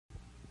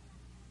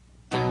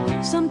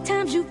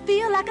Sometimes you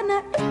feel like a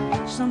nut,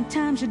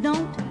 sometimes you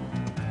don't.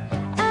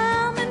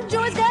 Almond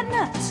Joy's got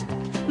nuts,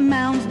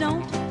 Mounds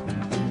don't.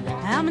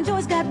 Almond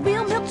Joy's got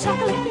real milk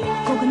chocolate,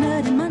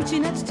 coconut and munchy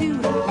nuts too.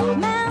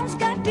 Mounds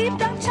got deep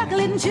dark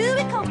chocolate and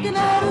chewy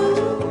coconut.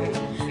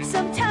 Ooh.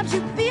 Sometimes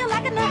you feel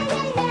like a nut,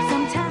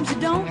 sometimes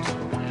you don't.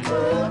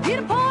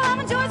 Peter Paul,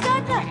 Almond Joy's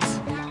got nuts,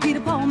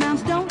 Peter Paul,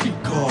 Mounds don't.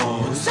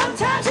 Because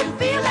sometimes you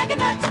feel like a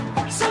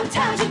nut,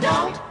 sometimes you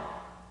don't.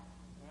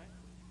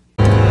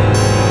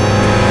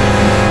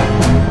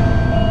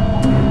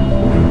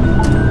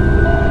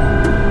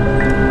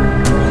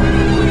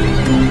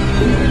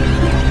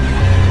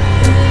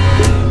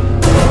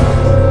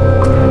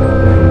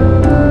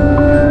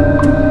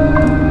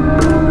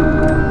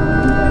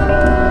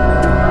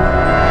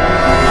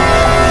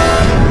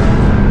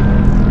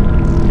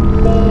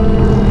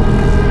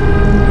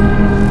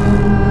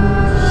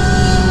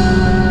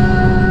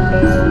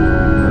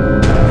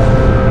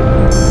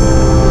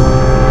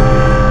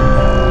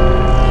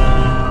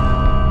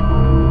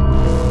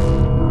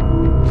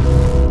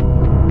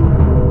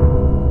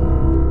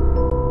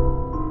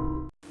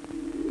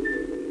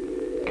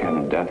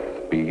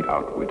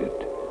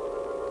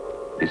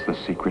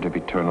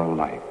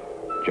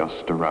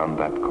 Around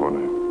that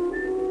corner.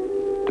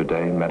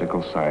 Today,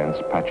 medical science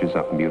patches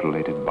up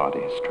mutilated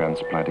bodies,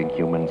 transplanting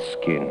human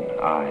skin,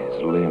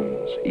 eyes,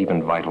 limbs,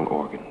 even vital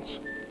organs.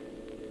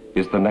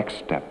 Is the next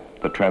step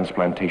the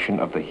transplantation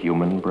of the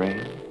human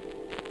brain?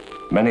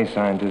 Many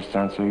scientists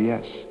answer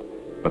yes,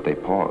 but they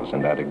pause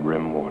and add a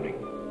grim warning.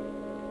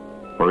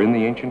 For in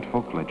the ancient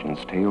folk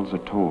legends, tales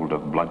are told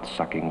of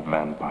blood-sucking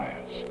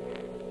vampires,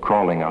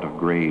 crawling out of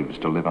graves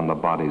to live on the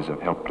bodies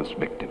of helpless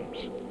victims.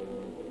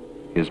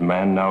 Is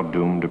man now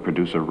doomed to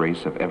produce a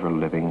race of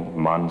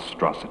ever-living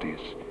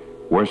monstrosities,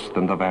 worse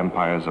than the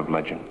vampires of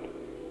legend?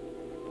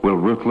 Will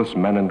ruthless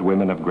men and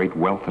women of great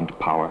wealth and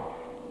power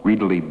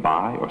greedily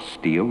buy or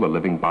steal the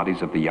living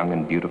bodies of the young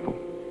and beautiful,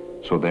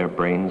 so their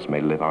brains may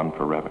live on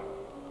forever?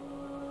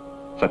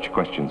 Such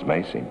questions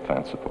may seem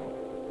fanciful,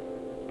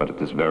 but at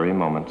this very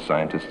moment,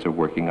 scientists are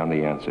working on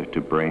the answer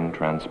to brain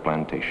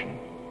transplantation,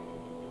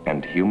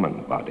 and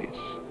human bodies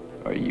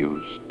are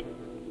used.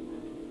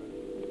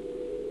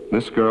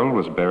 This girl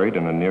was buried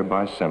in a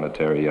nearby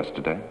cemetery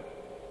yesterday.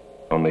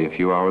 Only a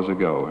few hours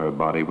ago, her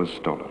body was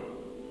stolen.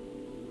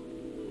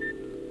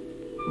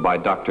 By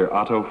Dr.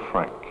 Otto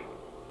Frank,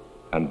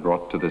 and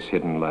brought to this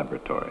hidden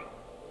laboratory.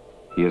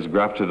 He has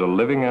grafted a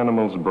living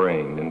animal's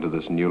brain into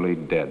this newly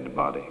dead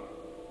body.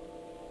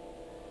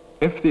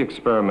 If the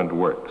experiment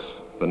works,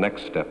 the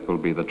next step will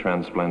be the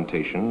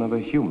transplantation of a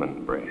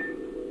human brain.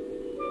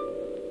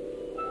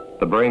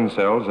 The brain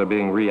cells are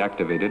being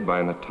reactivated by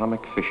an atomic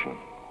fission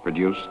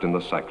produced in the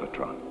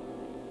cyclotron.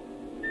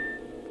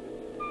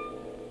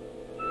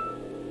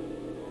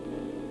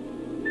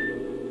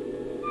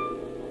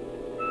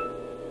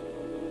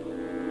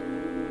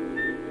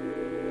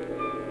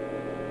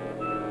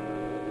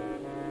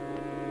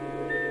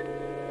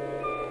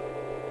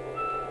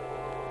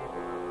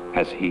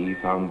 Has he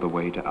found the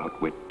way to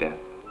outwit death?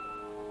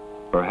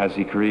 Or has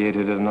he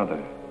created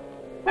another?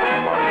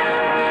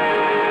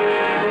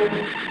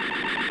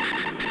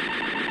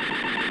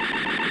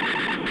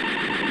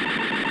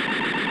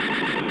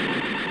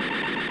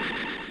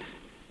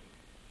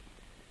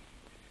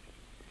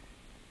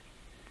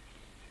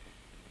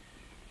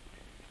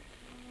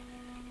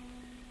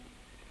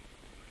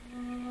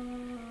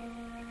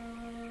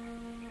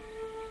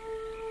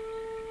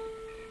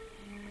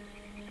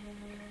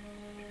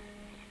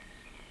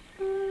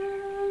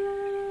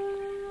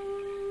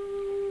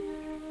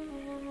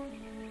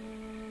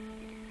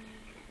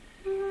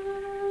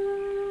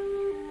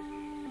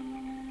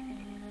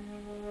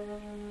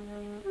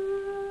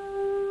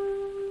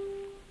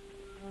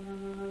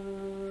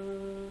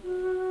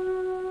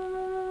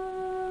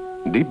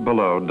 Deep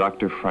below,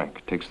 Dr.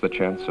 Frank takes the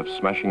chance of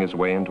smashing his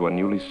way into a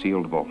newly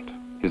sealed vault.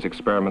 His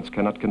experiments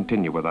cannot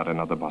continue without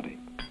another body.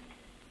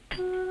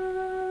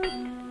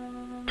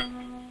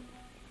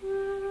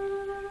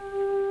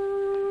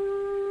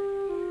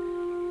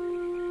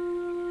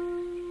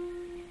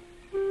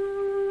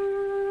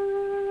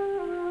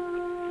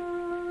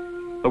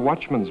 The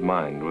Watchman's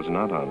mind was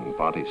not on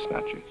body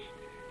snatches,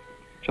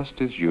 just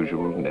his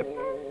usual nip.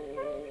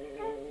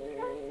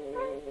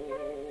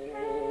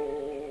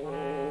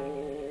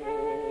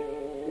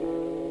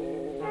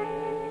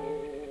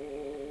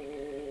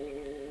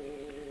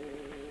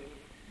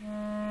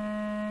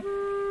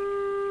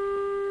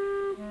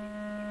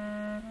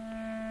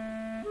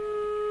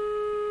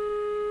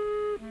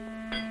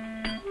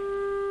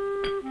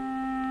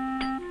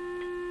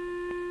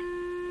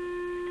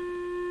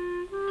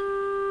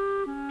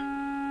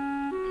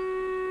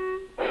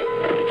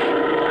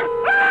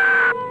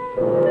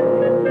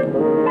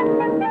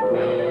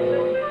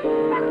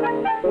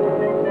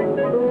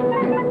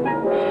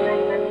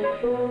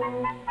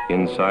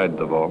 Inside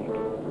the vault,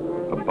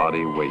 a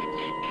body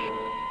waits.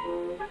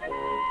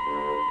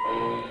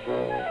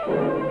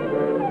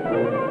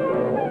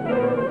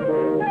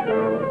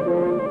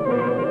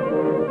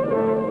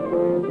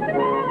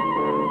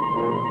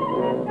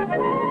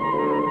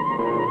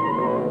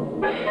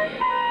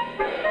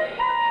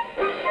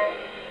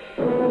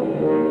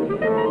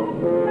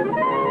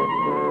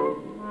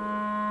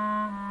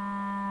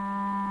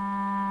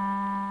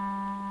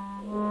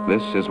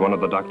 This is one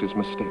of the doctor's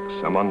mistakes,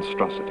 a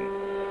monstrosity,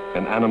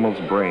 an animal's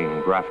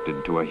brain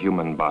grafted to a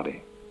human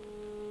body.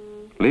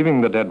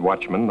 Leaving the dead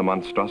watchman, the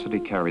monstrosity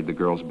carried the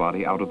girl's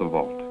body out of the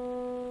vault.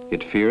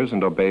 It fears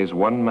and obeys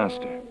one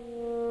master,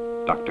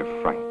 Dr.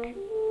 Frank.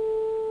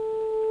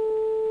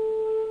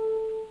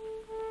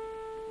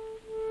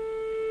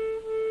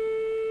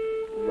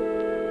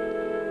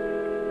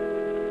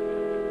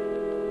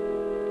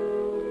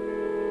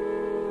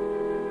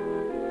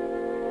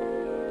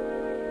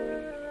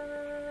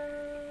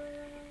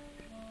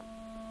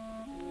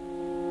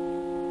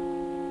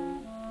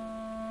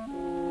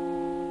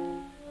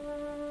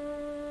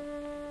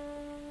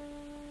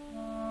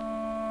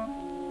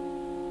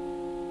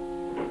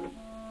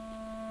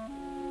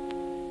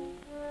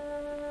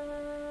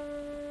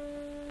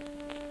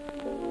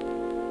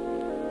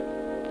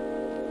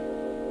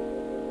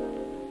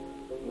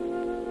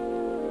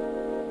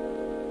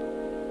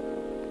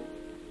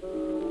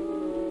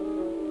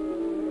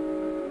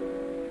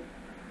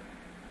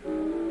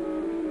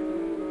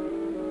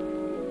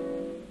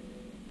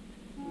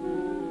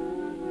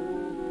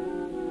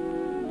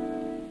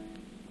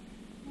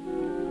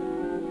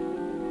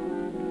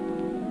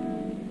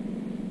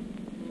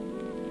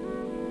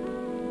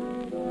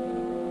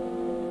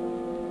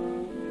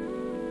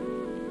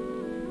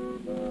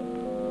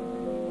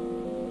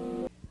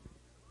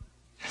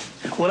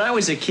 When I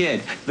was a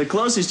kid, the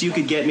closest you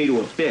could get me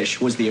to a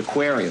fish was the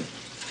aquarium.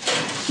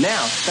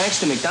 Now, thanks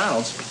to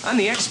McDonald's, I'm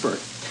the expert.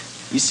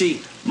 You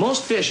see,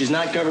 most fish is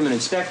not government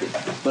inspected,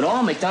 but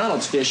all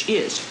McDonald's fish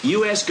is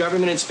U.S.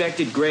 government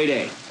inspected grade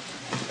A.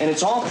 And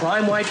it's all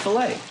prime white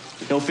fillet.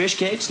 No fish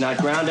cakes, not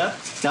ground up,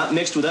 not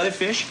mixed with other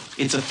fish.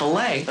 It's a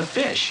fillet of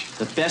fish.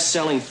 The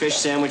best-selling fish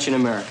sandwich in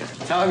America.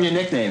 Tell them your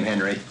nickname,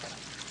 Henry.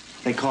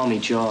 They call me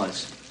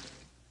Jaws.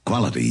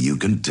 Quality you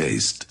can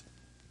taste.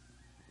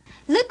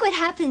 Look what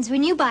happens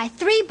when you buy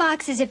 3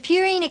 boxes of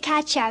Purina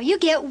Cat Chow. You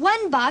get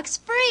 1 box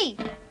free.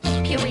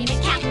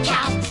 Purina Cat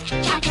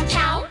Chow. Chow, chow,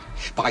 chow.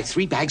 Buy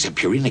 3 bags of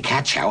Purina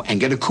Cat Chow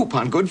and get a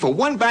coupon good for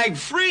 1 bag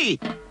free.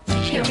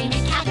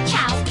 Purina Cat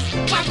Chow.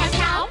 Chow, chow,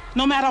 chow.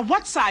 No matter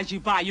what size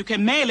you buy, you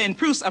can mail in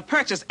proofs of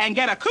purchase and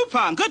get a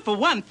coupon good for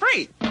 1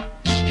 free.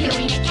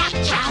 Purina Cat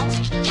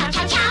Chow. Chow,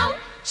 chow, chow.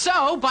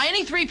 So, buy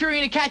any 3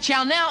 Purina Cat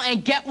Chow now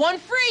and get 1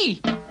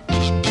 free.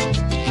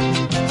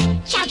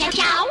 Chow, chow,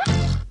 chow.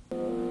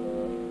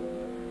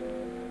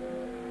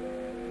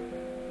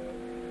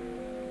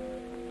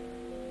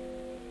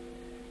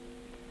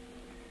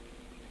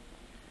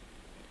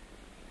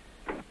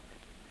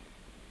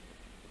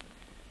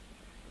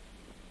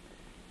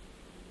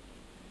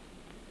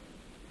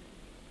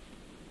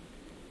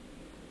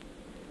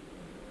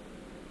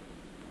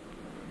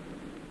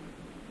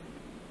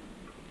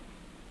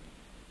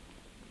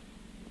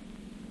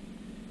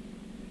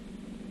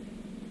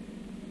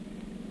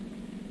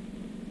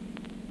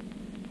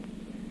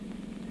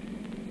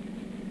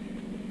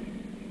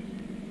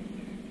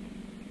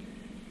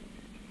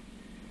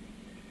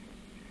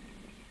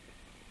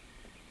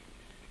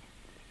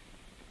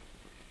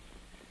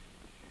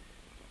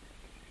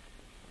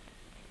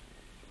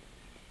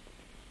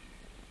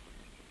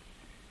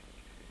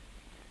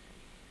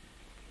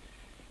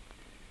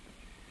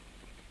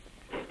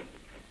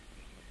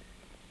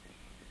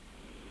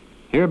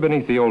 Here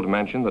beneath the old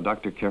mansion, the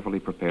doctor carefully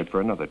prepared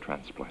for another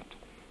transplant.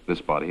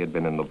 This body had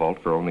been in the vault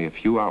for only a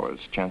few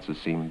hours.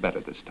 Chances seemed better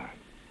this time.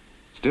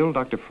 Still,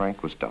 Dr.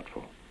 Frank was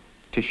doubtful.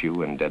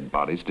 Tissue in dead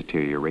bodies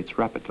deteriorates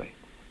rapidly.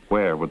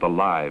 Where were the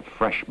live,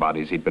 fresh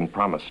bodies he'd been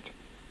promised?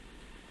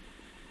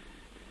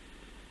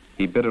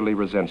 He bitterly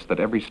resents that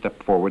every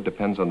step forward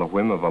depends on the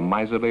whim of a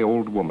miserly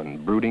old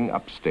woman brooding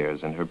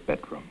upstairs in her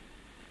bedroom.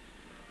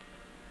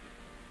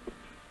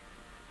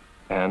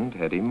 And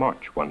Hettie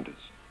March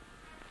wonders.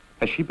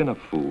 Has she been a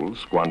fool,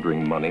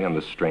 squandering money on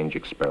this strange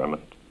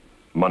experiment?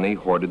 Money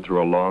hoarded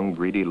through a long,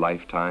 greedy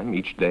lifetime,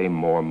 each day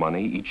more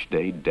money, each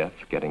day death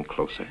getting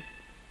closer.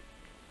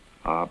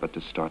 Ah, but to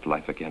start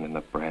life again in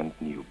a brand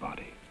new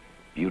body,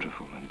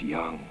 beautiful and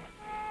young,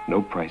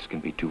 no price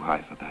can be too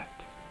high for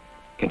that.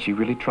 Can she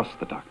really trust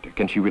the doctor?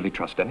 Can she really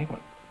trust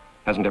anyone?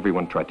 Hasn't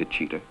everyone tried to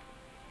cheat her?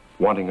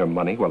 Wanting her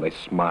money while they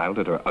smiled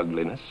at her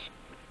ugliness?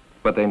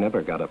 But they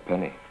never got a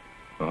penny.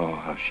 Oh,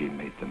 how she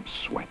made them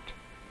sweat.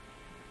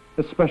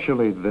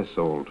 Especially this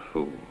old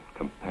fool,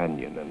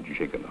 companion and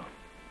gigolo.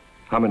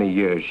 How many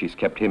years she's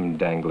kept him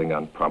dangling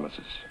on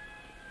promises.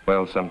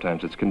 Well,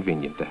 sometimes it's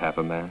convenient to have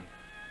a man,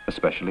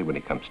 especially when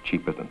he comes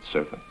cheaper than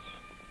servants.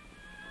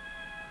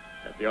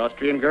 That the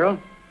Austrian girl?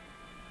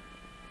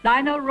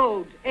 Lionel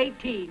Rhodes,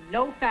 18,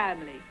 no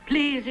family,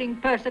 pleasing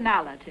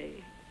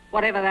personality,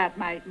 whatever that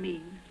might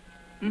mean.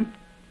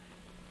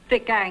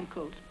 Thick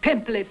ankles,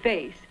 pimply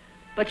face,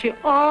 but she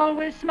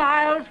always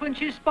smiles when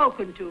she's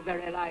spoken to,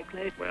 very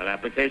likely. Well,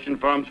 application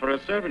forms for a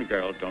servant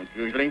girl don't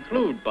usually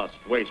include bust,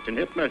 waist, and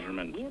hip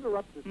measurements. We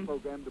interrupt this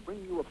program to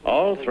bring you a...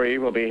 All 3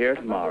 will be here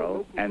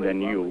tomorrow, and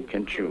then you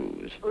can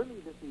choose. Early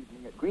this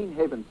evening at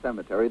Greenhaven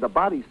Cemetery, the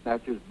body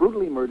snatchers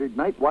brutally murdered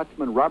night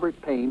watchman Robert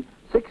Payne,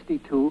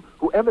 62,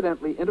 who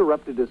evidently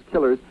interrupted his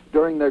killers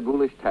during their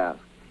ghoulish task.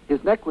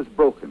 His neck was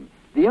broken,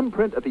 The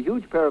imprint of a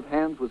huge pair of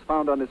hands was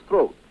found on his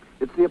throat.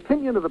 It's the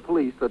opinion of the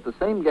police that the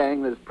same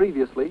gang that has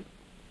previously...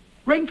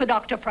 Ring for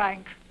Dr.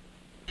 Frank.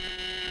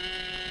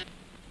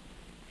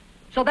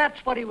 So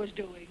that's what he was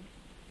doing.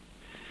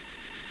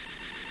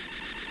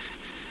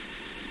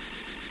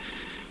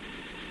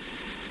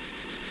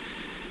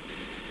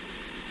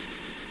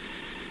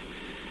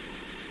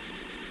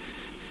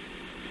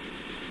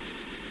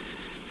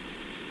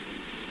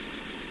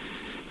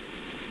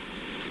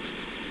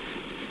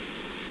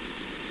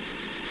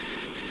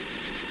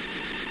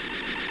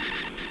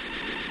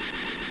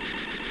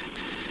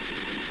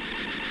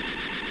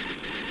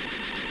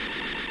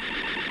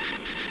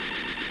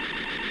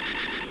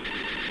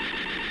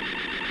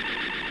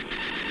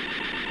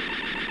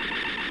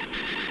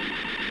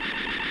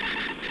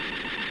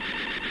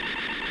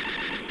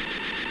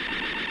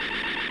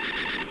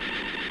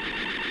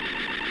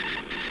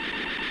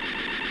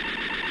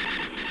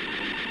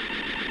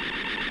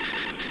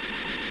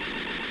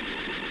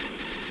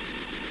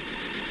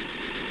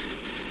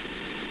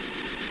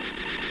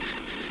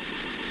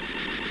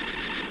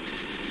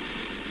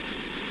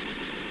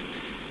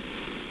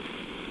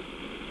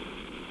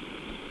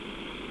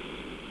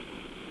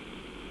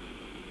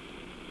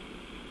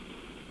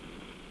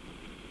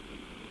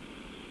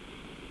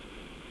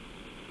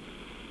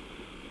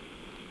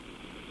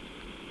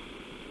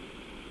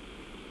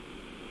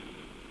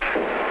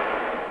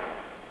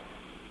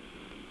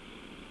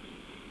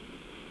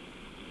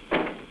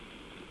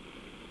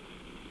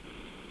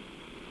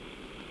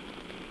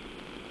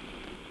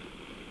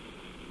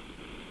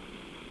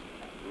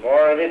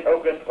 More of it,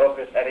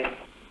 hocus, Hettie.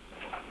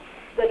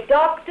 The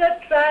doctor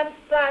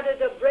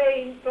transplanted a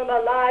brain from a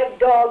live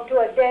dog to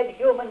a dead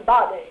human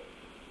body.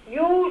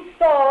 You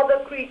saw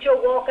the creature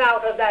walk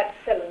out of that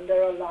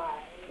cylinder alive.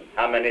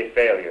 How many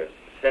failures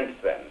since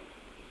then?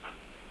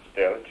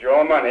 Still, it's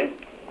your money.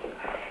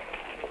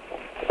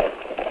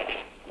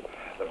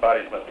 The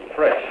bodies must be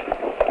fresh.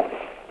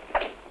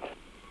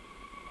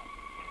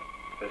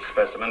 This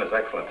specimen is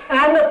excellent.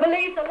 And the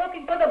police are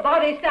looking for the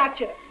body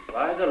snatcher.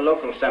 Why the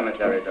local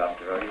cemetery,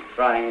 Doctor? Are you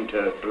trying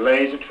to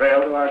blaze a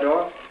trail to our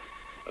door?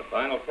 The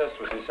final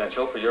test was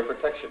essential for your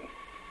protection.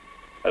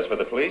 As for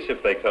the police,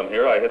 if they come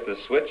here, I hit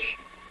this switch,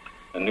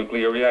 a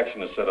nuclear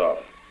reaction is set off.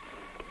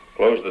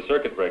 Close the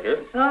circuit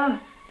breaker,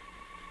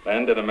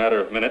 and in a matter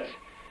of minutes,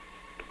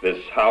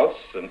 this house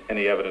and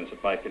any evidence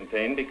it might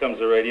contain becomes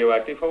a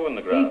radioactive hole in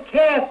the ground. Be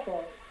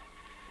careful.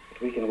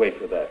 But we can wait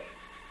for that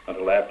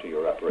until after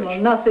your operation. Well,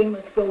 nothing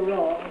must go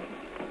wrong.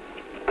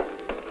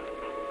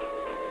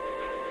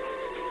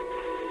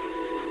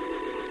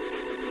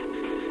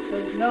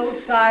 There's no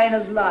sign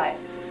of life.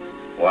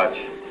 Watch.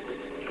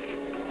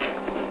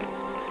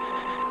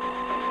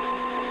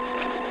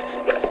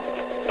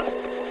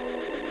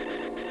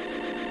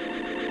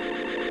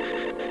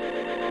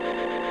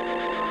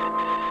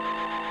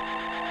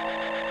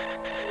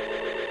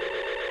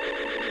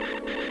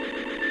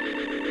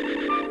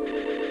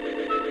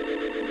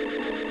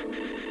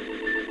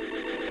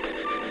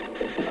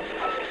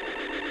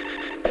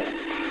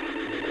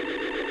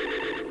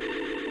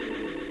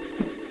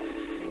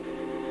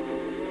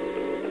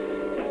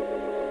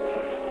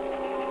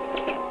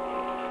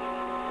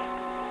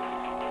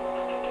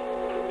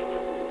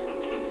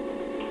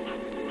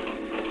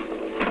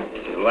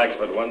 Lacks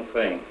but one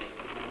thing.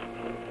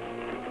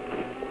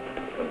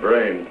 The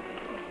brain.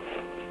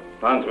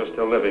 Hans was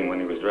still living when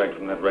he was dragged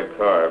from that wrecked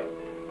car.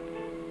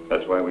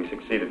 That's why we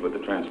succeeded with the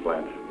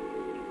transplant.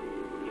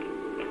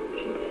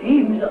 She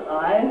seems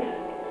alive.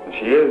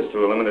 She is,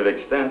 to a limited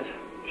extent.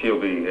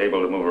 She'll be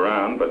able to move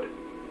around, but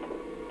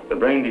the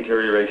brain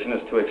deterioration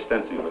is too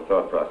extensive for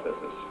thought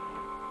processes.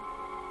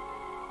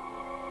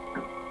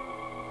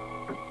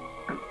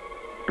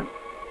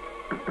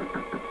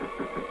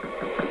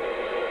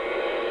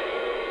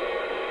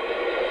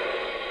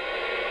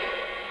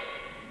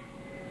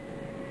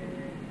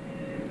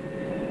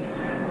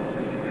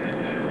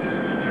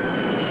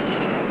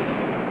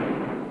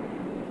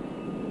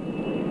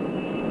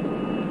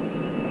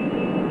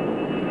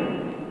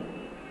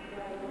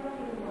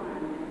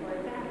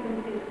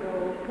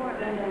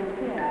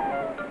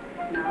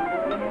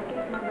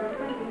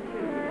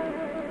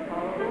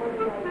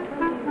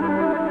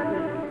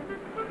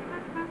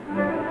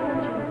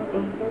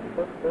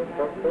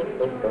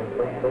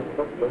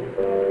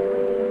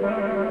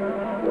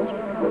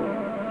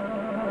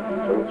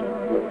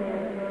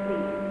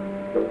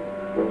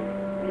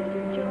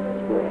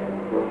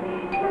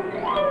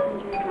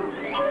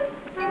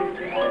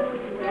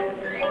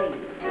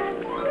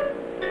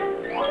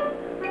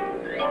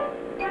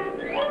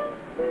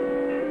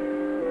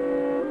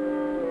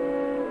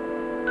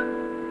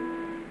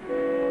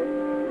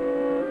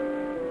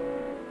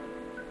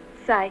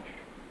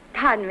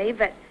 Pardon me,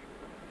 but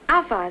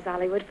how far is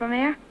Hollywood from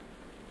here?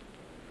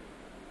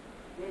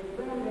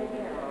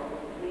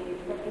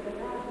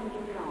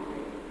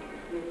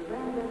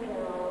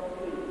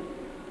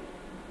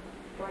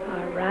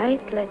 All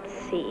right, let's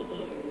see.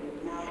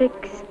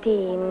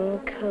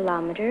 16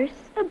 kilometers,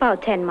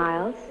 about 10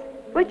 miles.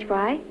 Which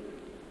way?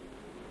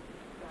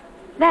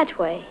 That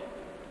way.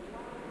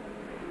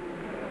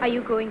 Are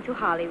you going to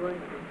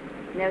Hollywood?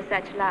 No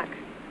such luck.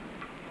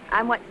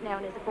 I'm what's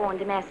known as a born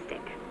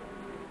domestic.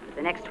 For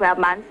the next 12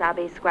 months, I'll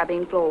be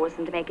scrubbing floors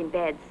and making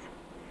beds.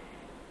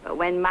 But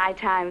when my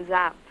time's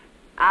up,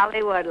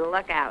 Hollywood will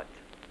look out.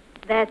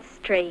 That's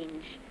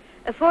strange.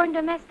 A foreign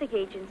domestic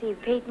agency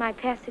paid my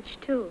passage,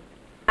 too.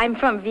 I'm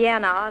from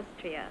Vienna,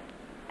 Austria.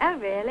 Oh,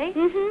 really?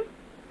 Mm-hmm.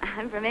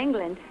 I'm from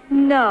England.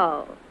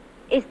 No.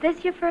 Is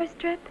this your first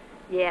trip?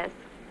 Yes.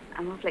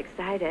 I'm awfully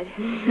excited.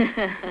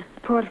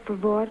 Por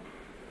favor.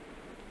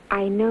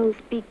 I know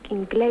speak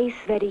English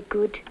very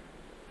good.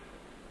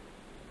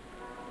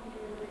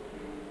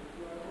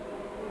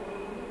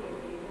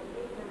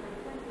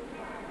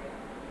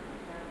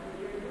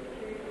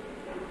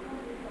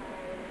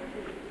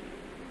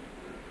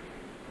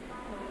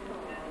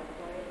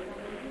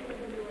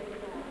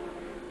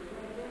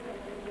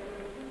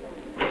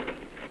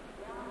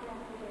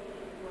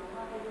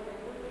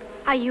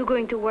 Are you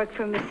going to work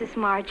for Mrs.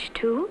 March,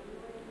 too?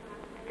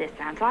 This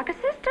sounds like a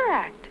sister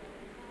act.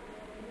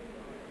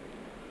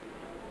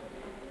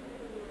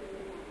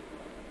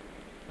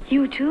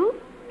 You, too?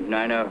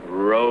 Nina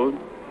Rhodes.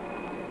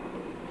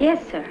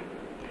 Yes, sir.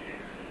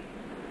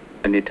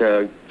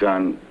 Anita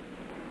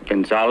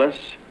Gonzalez.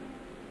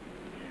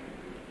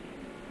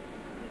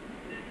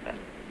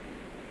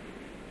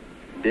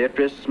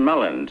 Beatrice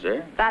Mullins,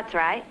 eh? That's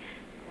right.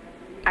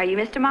 Are you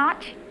Mr.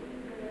 March?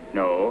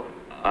 No,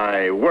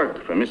 I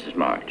work for Mrs.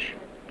 March.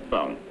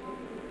 Phone.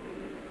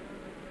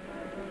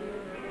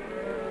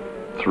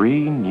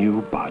 3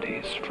 new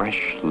bodies,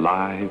 fresh,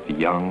 live,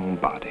 young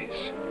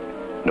bodies.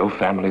 No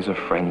families or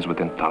friends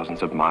within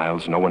thousands of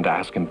miles, no one to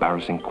ask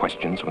embarrassing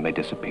questions when they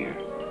disappear.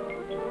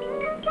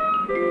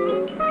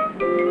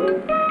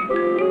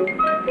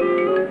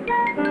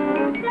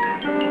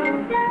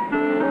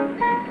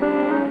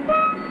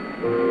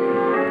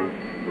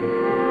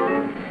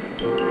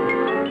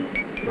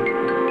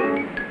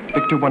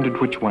 Victor wondered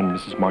which one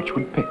Mrs. March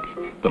would pick,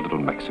 the little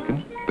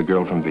Mexican, the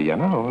girl from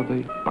Vienna, or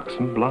the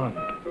buxom blonde.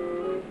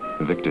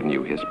 Victor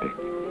knew his pick,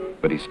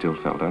 but he still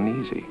felt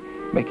uneasy.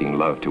 Making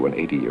love to an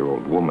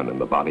 80-year-old woman in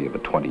the body of a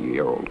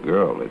 20-year-old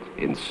girl, it's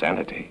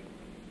insanity.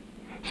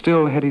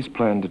 Still, Hettie's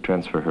plan to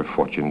transfer her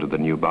fortune to the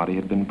new body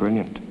had been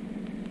brilliant.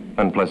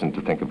 Unpleasant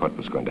to think of what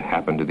was going to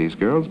happen to these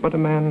girls, but a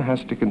man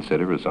has to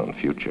consider his own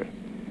future.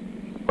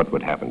 What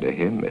would happen to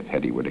him if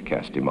Hettie were to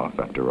cast him off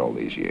after all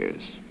these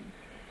years?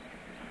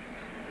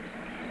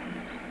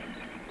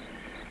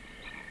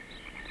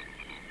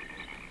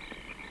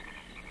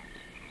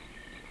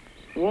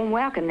 Warm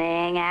welcome they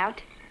hang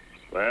out.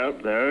 Well,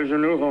 there's your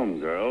new home,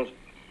 girls.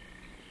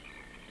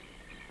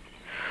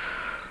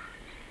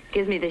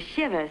 Gives me the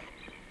shivers.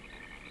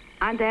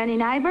 Aren't there any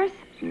neighbors?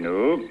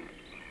 Nope.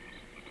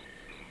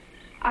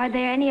 Are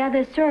there any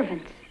other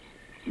servants?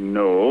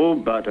 No,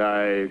 but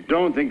I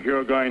don't think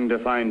you're going to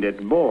find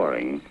it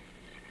boring.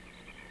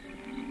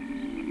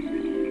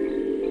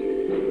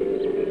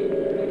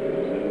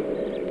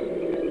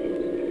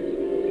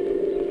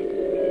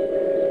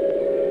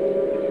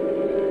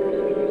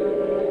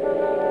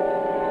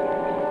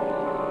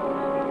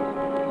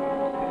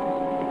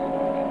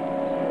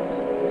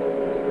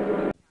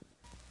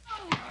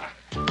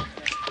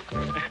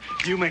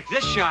 You make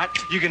this shot,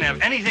 you can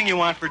have anything you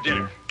want for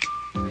dinner.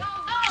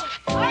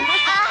 I'll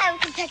have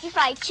Kentucky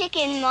Fried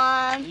Chicken,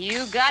 Mom.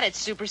 You got it,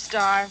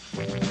 superstar.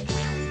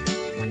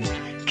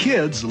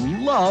 Kids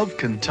love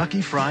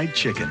Kentucky Fried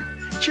Chicken,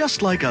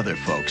 just like other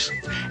folks.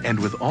 And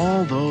with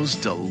all those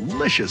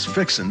delicious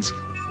fixins,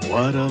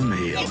 what a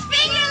meal. It's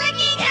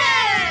finger-licking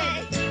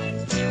good!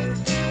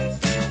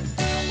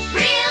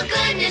 Real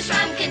goodness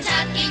from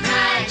Kentucky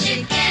Fried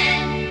Chicken.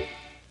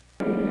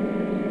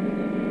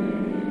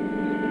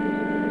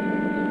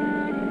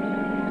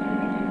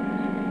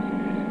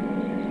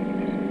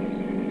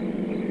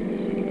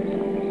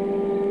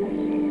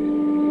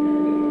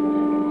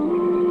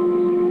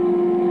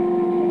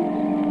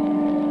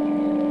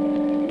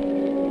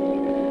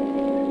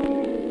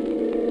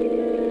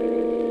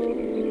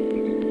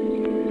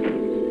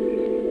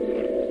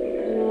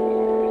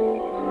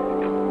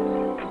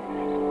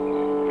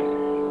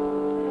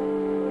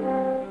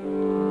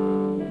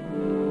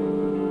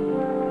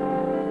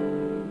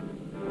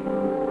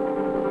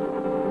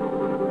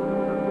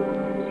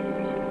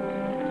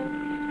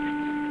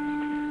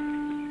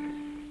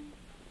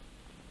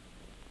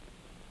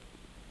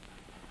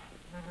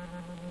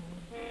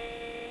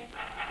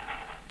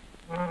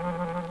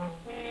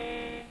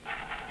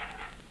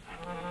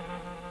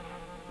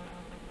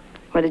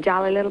 What a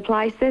jolly little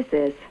place this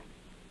is.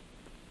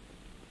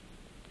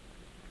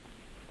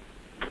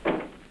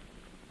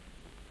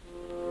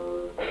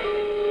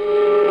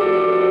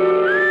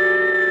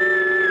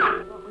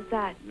 What was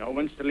that? No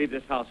one's to leave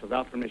this house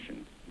without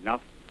permission.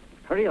 Enough.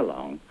 Hurry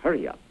along.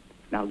 Hurry up.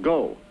 Now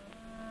go.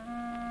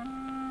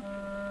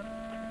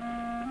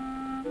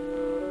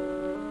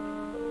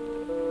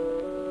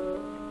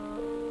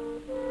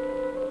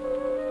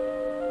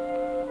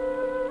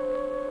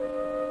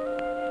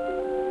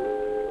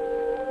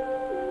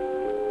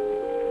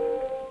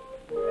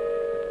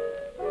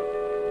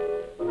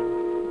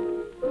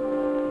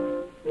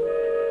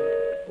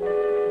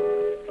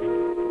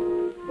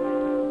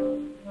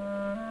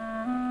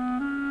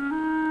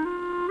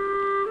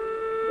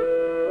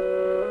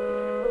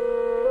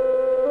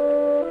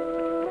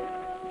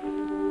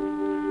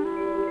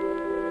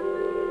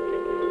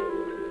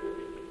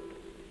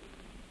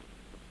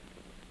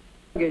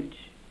 Luggage.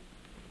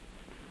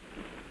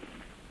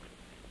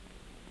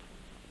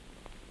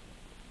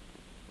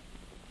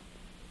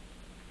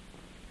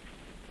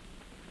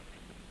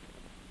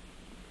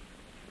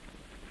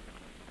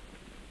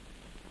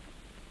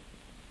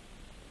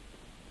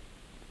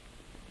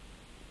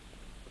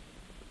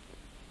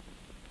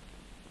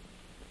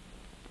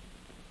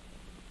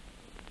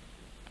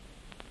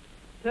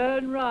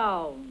 Turn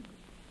round.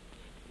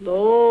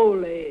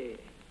 Slowly.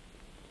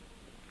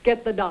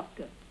 Get the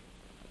doctor.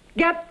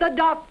 Get the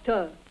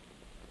doctor.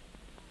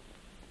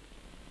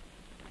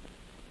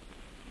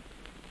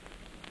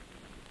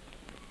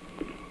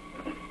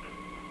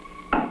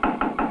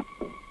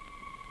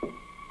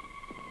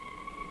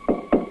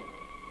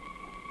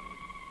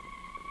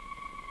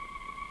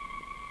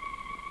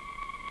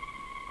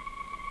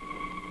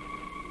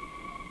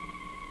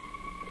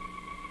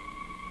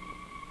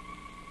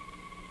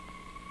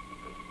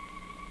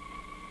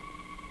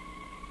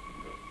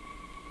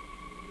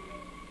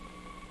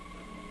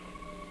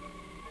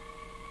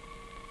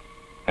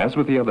 As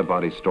with the other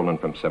bodies stolen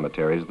from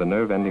cemeteries, the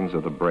nerve endings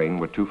of the brain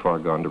were too far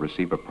gone to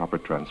receive a proper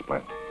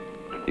transplant.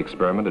 The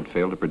experiment had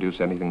failed to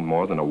produce anything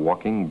more than a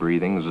walking,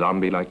 breathing,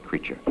 zombie-like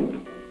creature.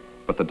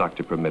 But the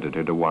doctor permitted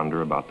her to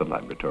wander about the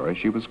laboratory.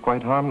 She was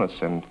quite harmless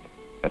and,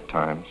 at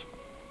times,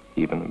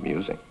 even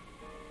amusing.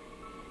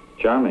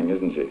 Charming,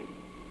 isn't she?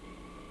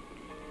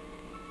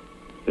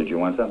 Did you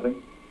want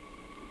something?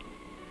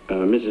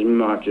 Mrs.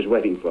 March is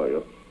waiting for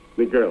you.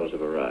 The girls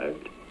have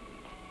arrived.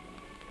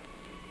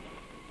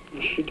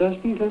 She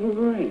doesn't have a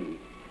brain.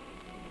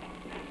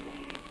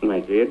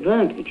 Might be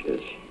advantages.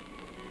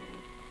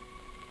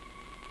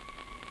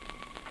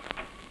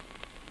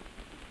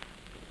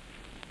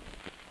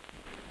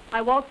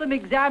 I want them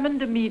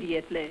examined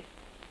immediately.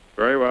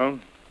 Very well.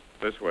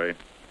 This way.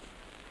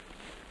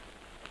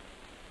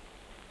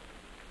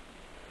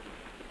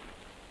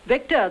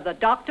 Victor, the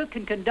doctor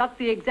can conduct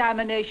the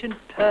examination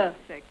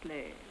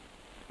perfectly.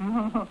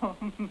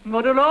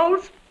 What an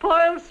old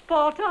spoiled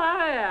sport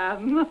I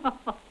am.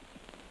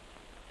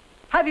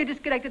 Have you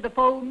disconnected the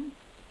phone?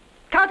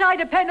 Can't I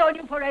depend on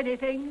you for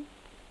anything?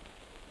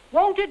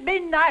 Won't it be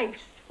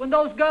nice when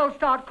those girls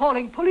start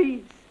calling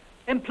police,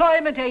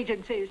 employment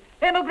agencies,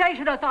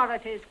 immigration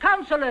authorities,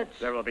 consulates?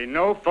 There will be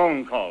no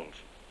phone calls.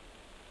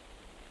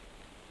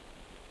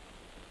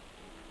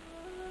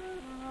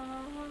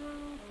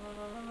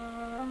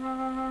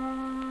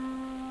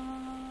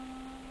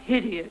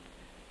 Idiot.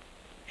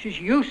 She's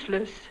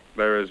useless.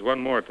 There is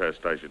one more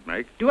test I should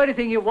make. Do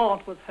anything you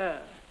want with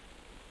her.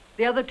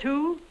 The other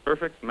two?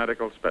 Perfect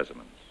medical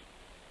specimens.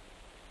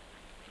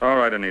 All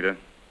right, Anita.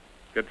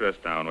 Get dressed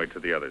now and wait for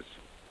the others.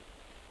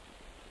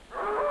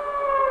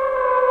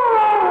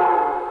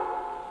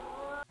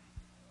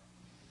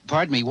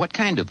 Pardon me, what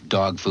kind of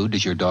dog food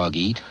does your dog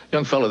eat?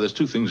 Young fella, there's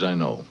two things I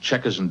know.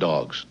 Checkers and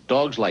dogs.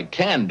 Dogs like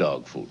canned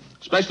dog food.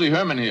 Especially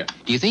Herman here.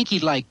 Do you think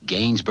he'd like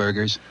Gaines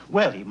burgers?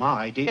 Well, he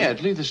might. Yeah,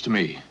 leave this to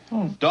me.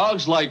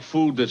 Dogs like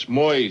food that's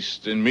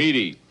moist and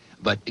meaty.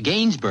 But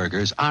Gaines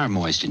burgers are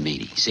moist and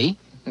meaty, see?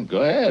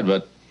 Go ahead,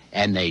 but...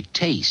 And they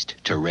taste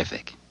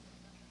terrific.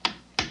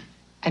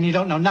 And you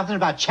don't know nothing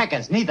about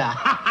checkers, neither.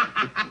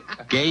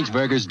 Gaines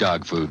burgers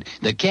dog food.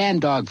 The canned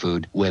dog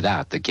food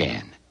without the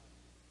can.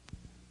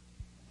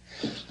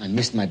 I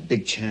missed my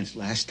big chance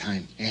last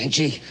time.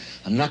 Angie,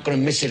 I'm not going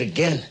to miss it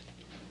again.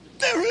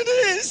 There it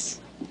is.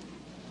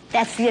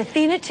 That's the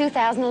Athena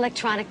 2000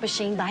 electronic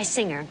machine by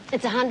Singer.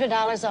 It's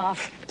 $100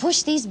 off.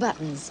 Push these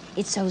buttons.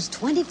 It sews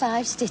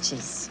 25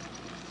 stitches.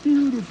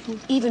 Beautiful.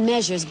 Even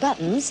measures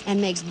buttons and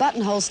makes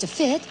buttonholes to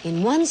fit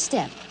in one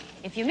step.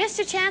 If you missed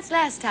your chance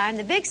last time,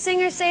 the big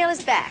Singer sale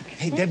is back.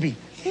 Hey, Debbie,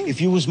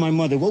 if you was my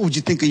mother, what would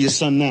you think of your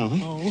son now?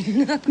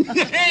 Huh?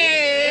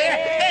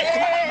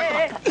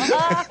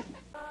 Oh.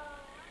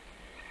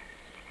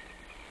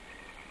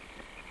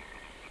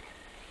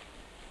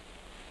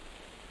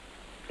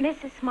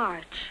 Mrs.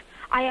 March,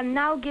 I am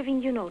now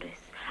giving you notice.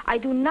 I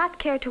do not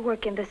care to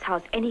work in this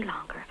house any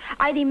longer.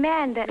 I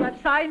demand that... You have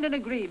signed an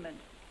agreement.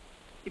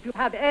 If you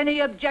have any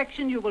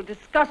objection, you will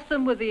discuss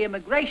them with the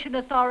immigration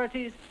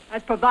authorities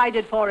as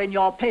provided for in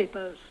your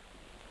papers.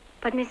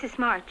 But, Mrs.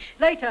 March...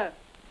 Later.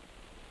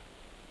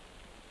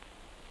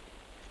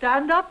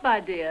 Stand up, my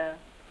dear.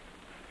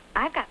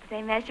 I've got the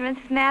same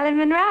measurements as Marilyn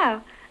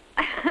Monroe.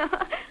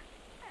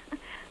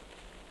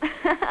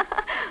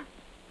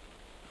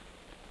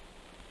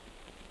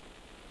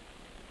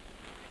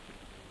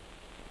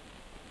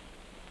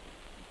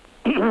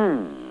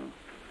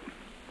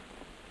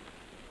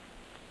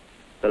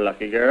 The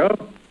lucky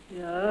girl.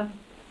 Yeah?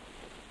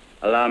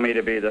 Allow me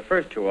to be the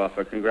first to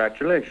offer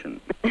congratulations.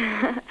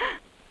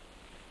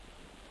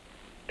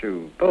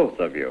 To both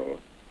of you.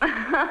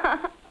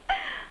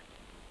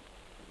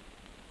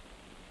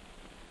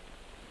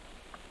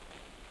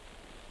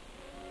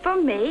 For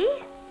me?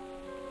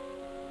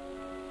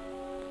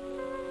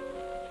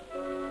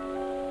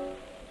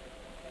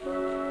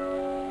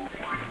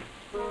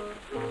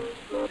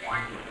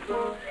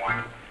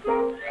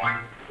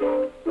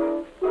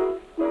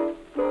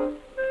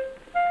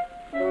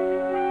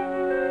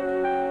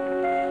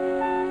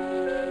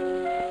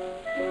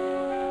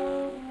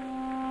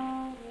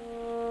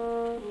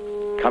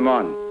 Come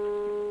on.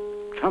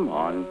 Come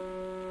on.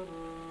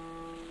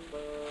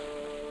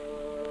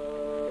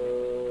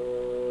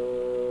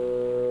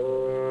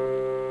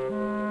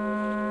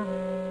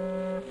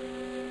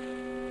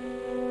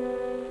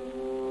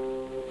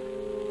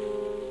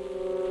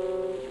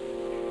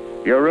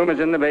 Your room is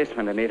in the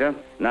basement, Anita.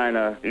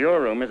 Nina,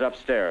 your room is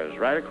upstairs,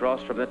 right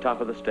across from the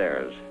top of the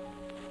stairs.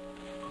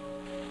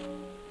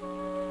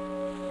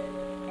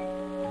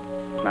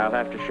 I'll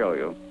have to show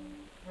you.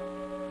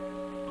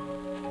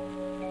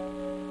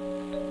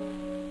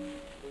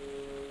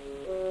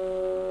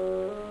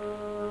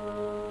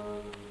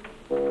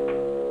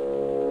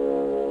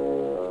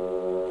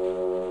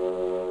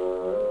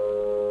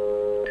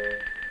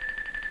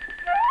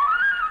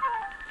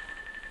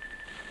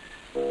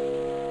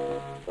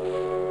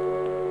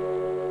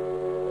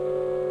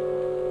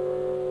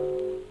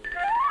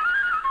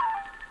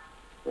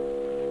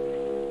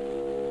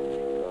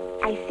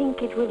 I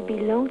think it will be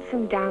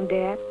lonesome down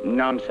there.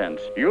 Nonsense.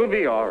 You'll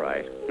be all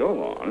right.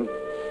 Go on.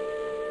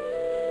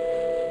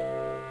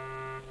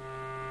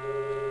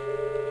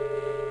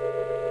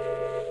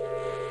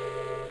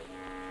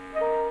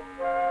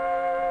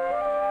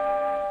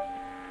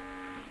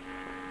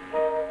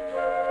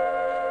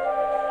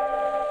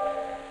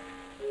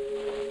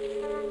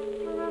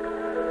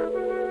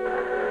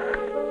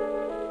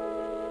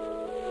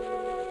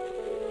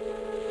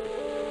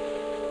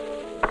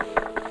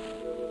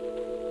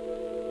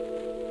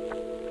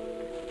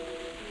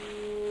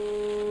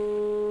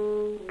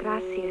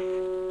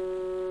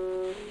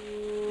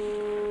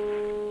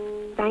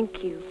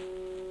 Thank you.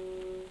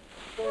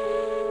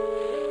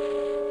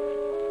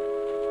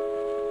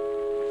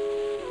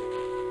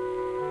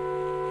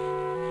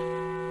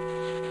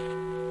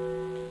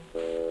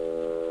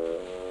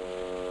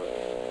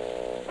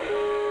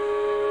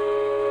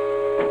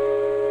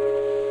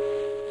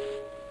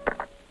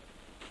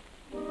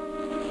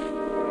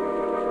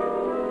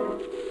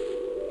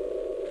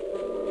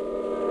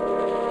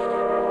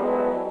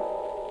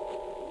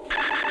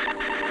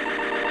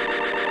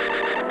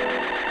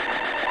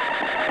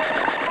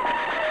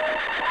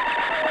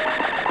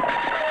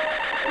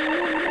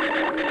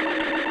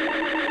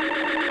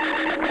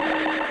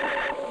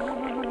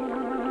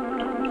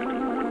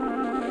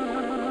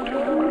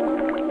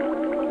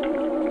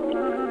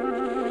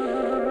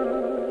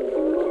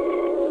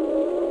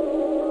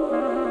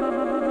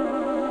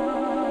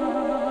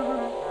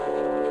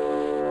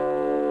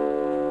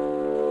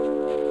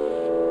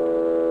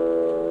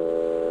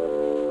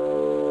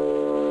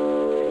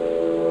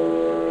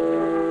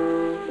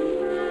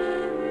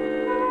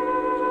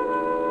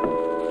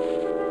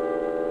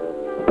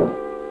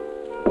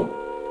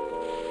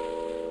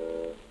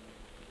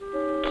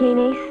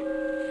 Keenes?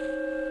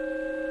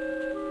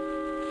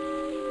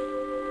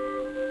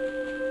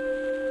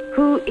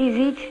 Who is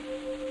it?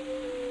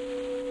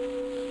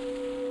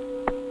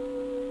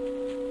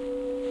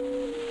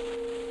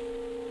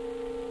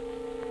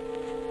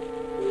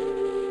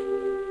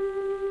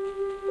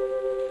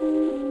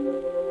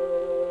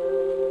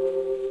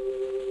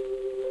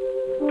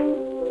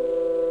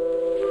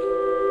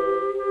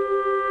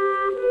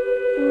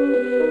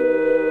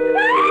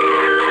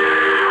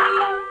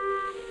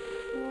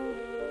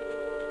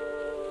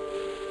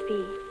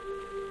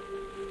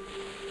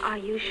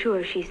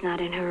 Sure she's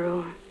not in her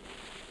room?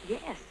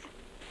 Yes.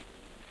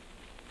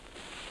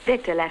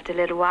 Victor left a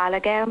little while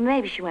ago.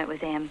 Maybe she went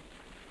with him.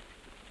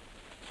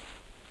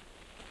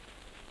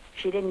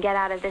 She didn't get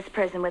out of this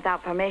prison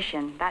without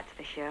permission, that's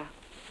for sure.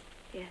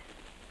 Yes.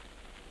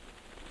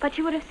 But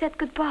you would have said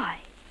goodbye.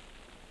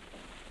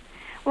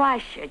 Why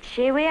should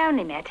she? We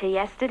only met her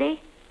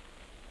yesterday.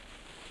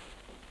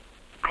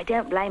 I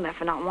don't blame her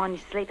for not wanting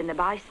to sleep in the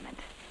basement.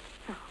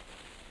 Oh.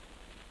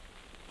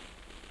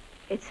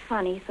 It's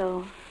funny,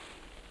 though.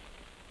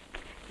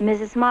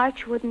 Mrs.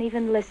 March wouldn't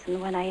even listen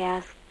when I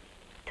asked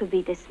to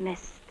be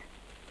dismissed.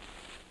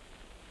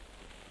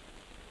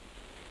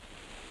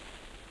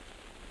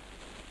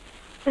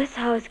 This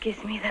house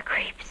gives me the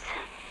creeps.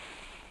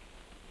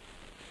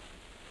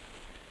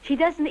 She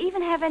doesn't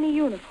even have any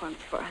uniforms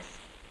for us.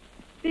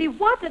 See,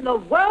 what in the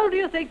world do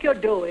you think you're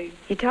doing?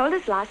 You told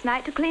us last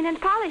night to clean and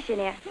polish in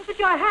here. Look at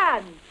your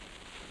hands.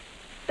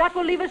 That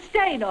will leave a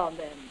stain on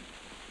them.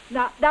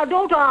 Now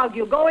don't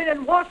argue. Go in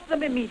and wash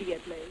them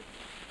immediately.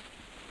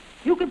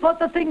 You can put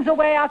the things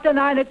away after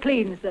Nina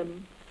cleans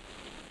them.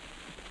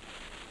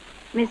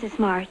 Mrs.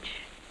 March,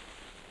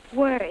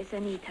 where is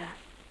Anita?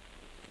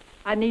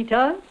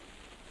 Anita?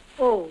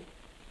 Oh,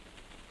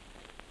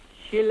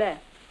 she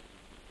left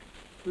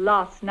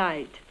last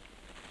night.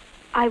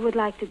 I would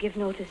like to give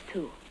notice,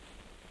 too.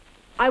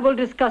 I will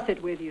discuss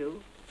it with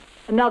you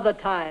another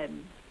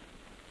time.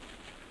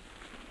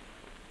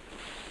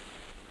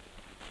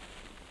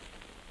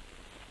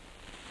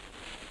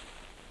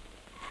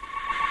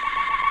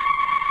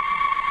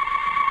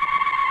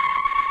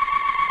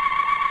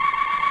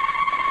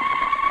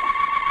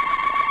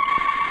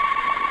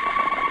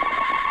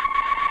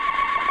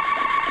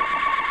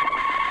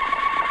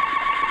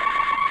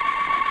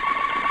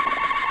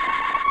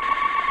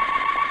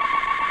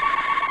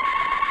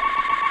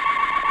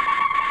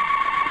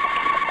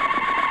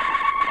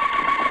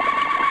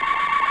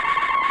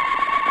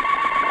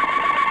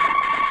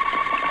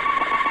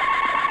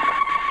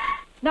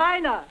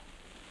 Nina!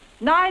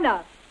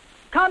 Nina!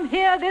 Come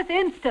here this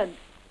instant!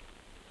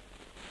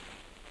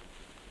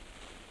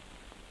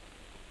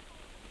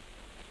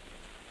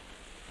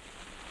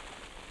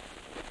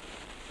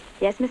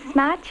 Yes, Mrs.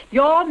 March?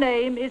 Your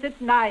name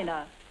isn't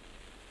Nina.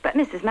 But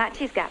Mrs. March,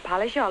 she's got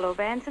polish all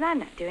over hands and I'm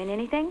not doing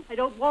anything. I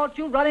don't want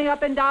you running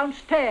up and down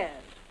stairs.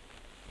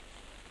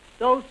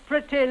 Those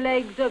pretty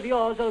legs of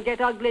yours will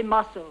get ugly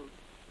muscles.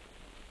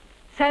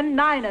 Send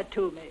Nina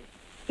to me.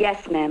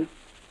 Yes, ma'am.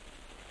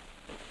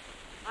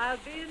 I'll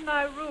be in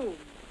my room.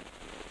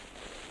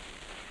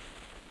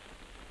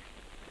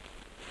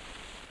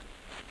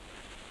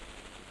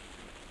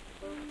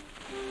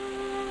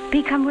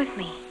 Bee, come with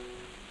me.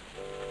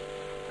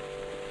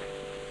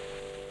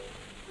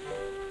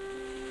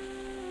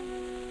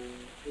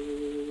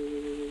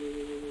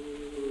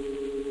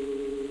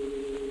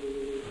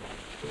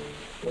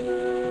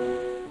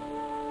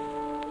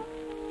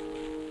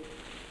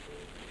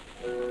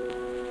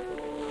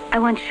 I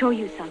want to show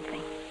you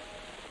something.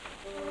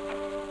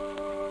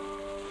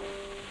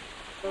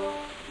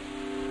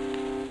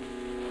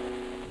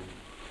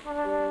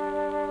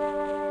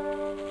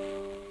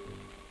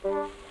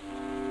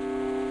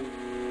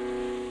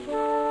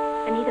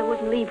 Anita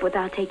wouldn't leave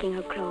without taking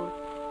her clothes.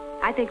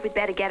 I think we'd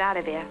better get out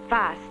of here,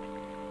 fast.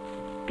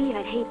 Bee,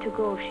 I'd hate to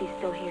go if she's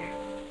still here.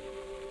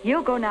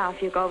 You go now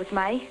if you go with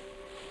me.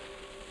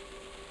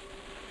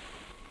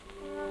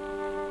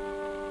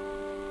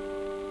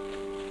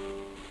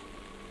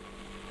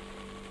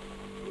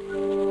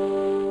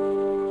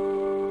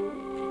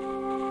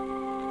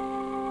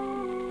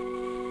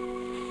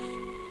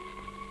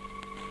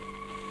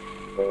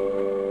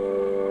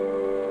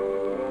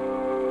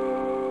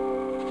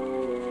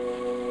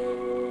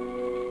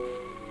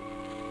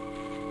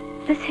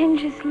 This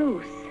hinge is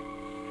loose.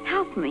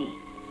 Help me.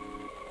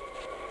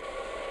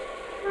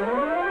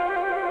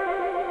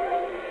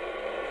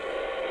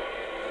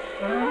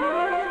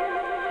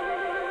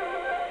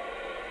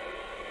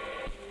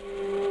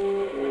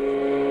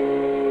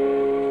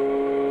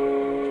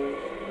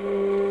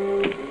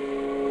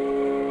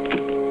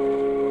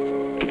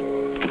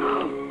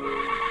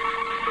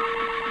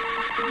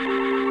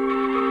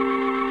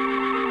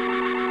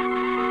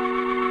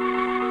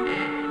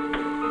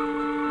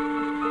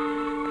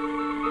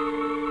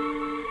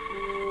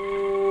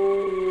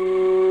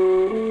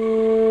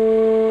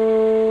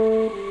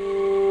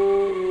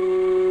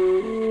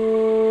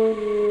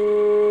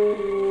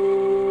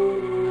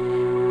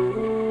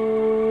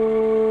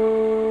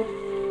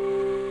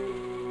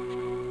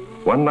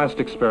 One last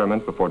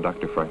experiment before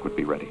Dr. Frank would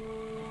be ready.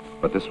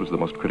 But this was the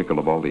most critical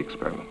of all the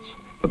experiments.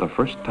 For the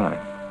first time,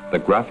 the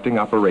grafting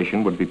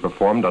operation would be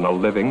performed on a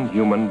living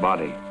human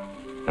body,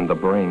 and the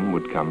brain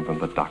would come from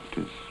the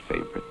doctor's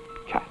favorite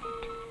cat.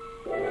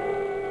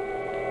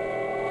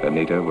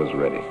 Anita was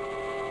ready.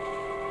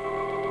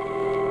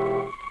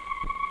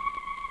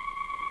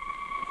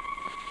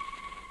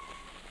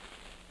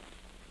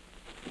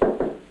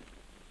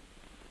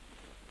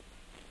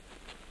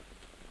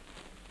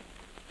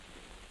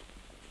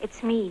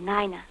 It's me,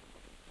 Nina.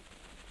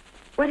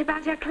 What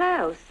about your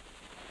clothes?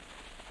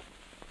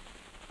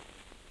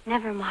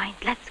 Never mind.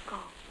 Let's go.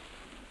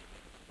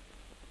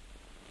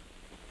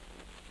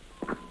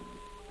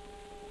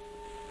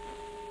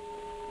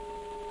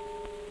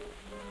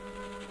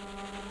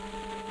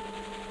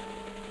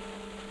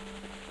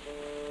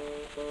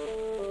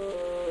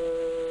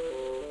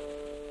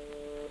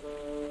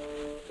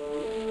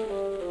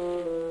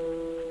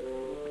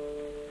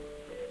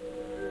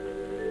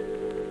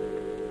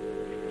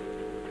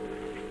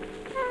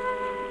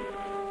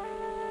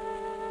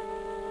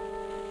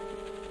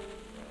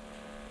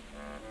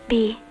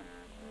 Bee,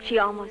 she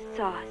almost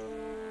saw us.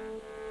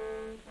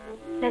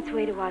 Let's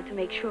wait a while to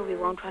make sure we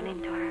won't run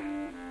into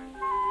her.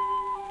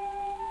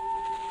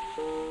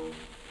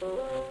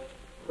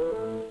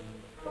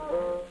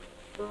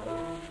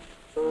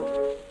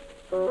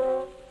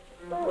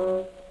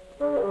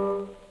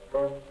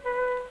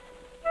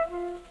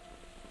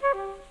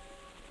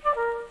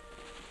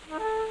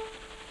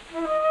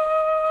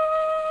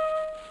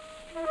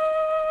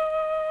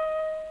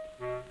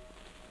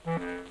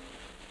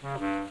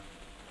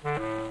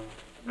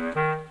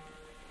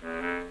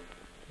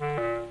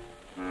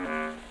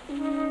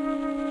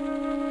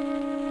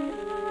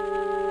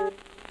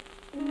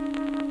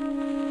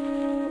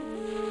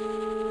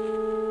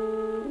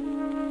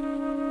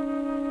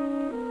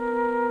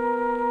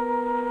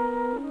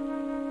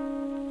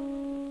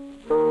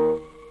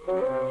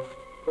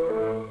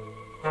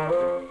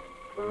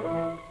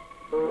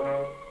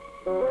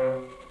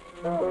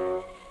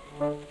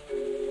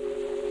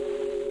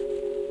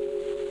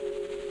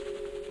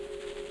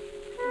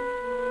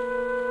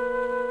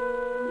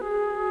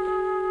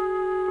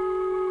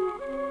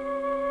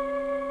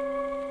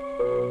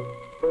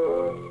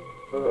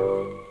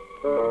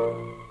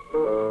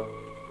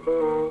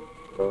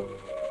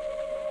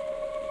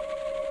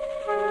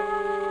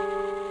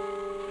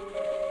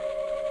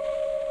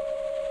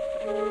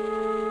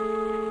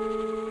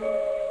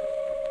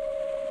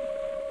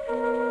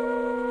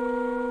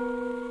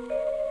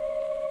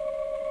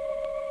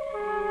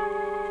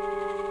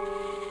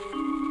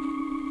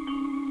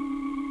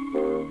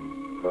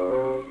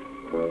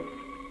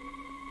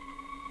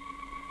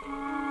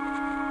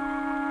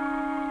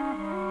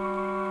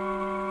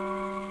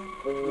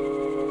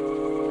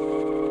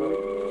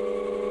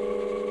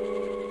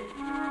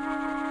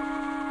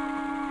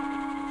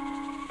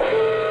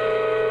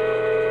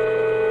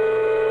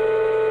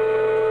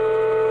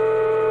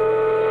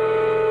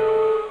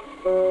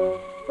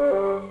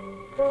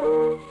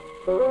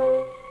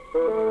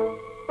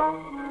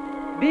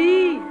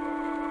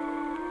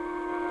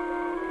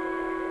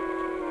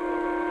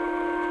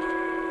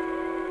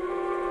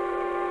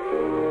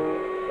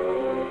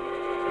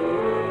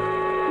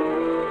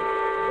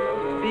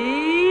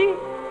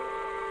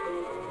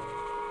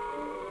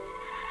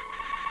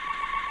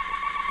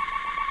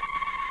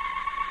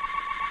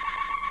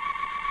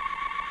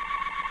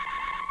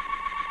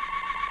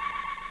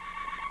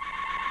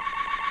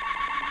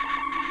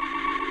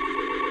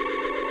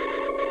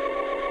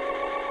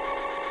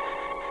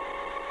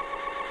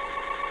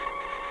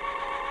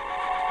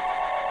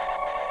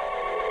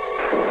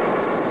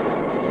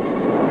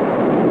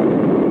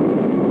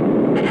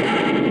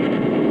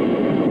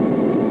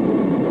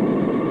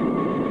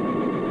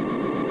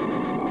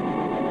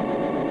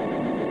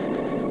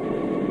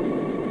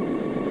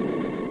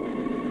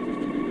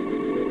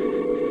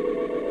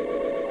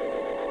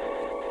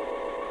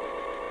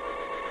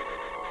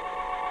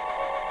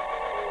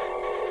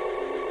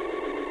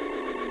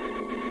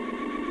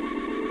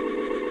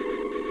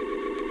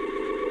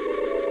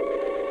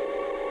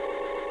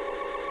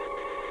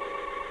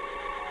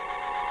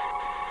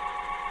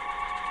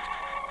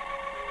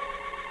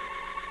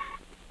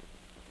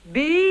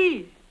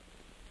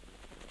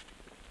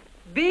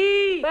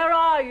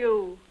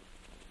 you?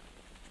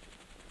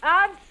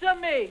 Answer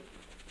me.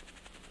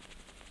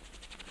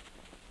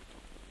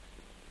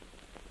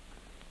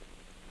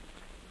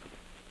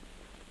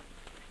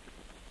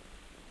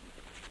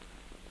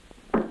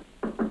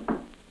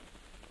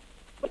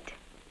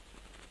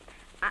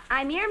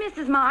 I'm here,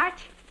 Mrs.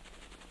 March.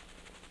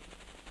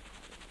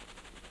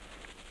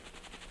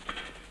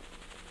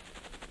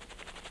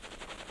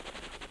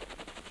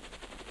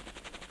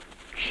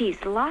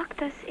 She's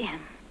locked us in.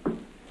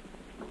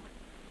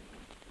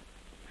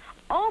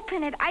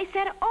 Open it. I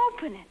said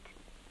open it.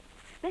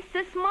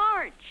 Mrs.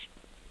 March.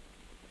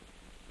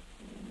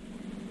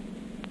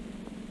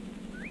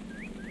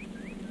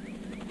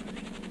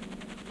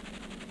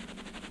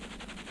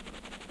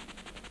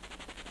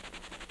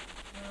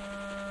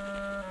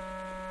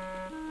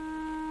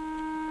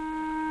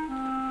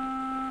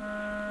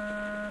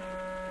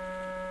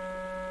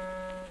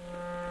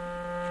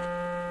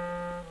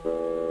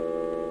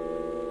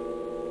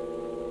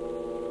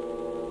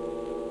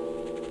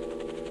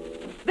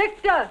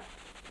 Victor!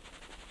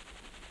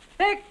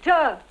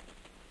 Victor!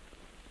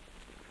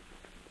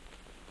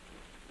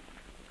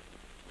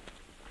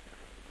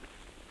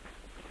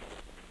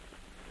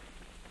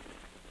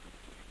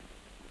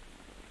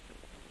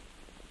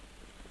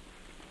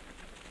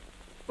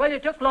 Well, you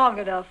took long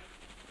enough.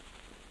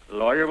 The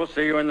lawyer will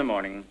see you in the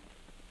morning.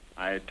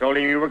 I told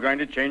him you were going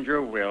to change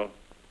your will.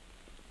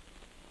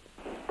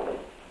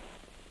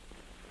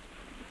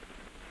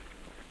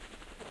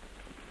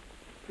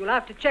 You'll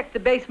have to check the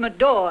basement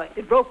door.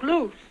 It broke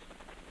loose.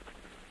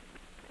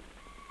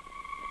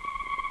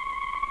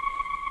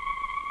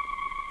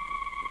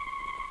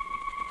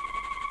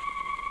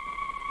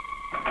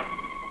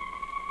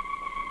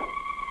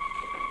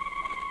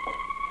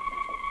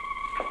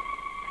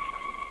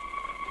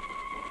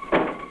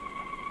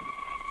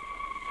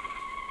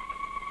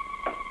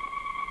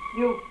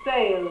 You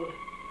failed.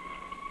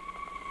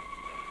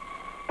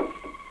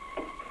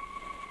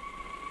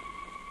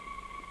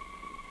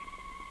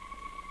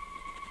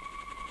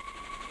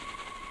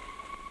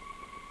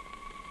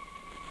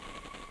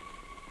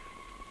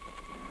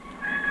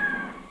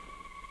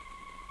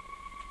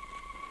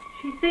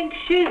 She thinks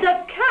she's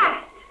a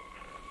cat.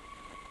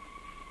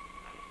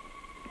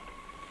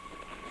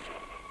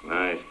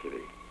 Nice, kitty.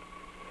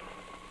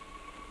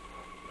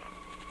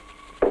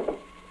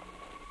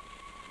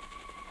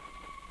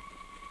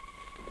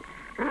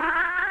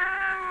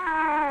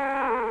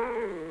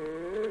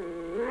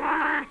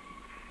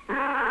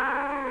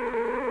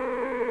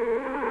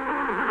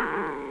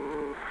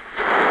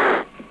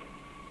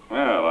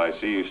 Well, I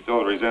see you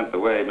still resent the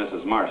way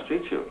Mrs. Marsh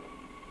treats you.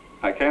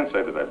 I can't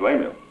say that I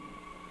blame you.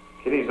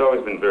 Kitty's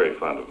always been very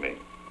fond of me,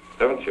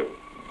 haven't you?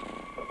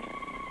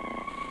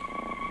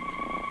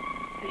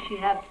 Does she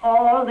have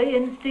all the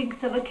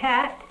instincts of a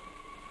cat?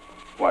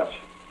 Watch.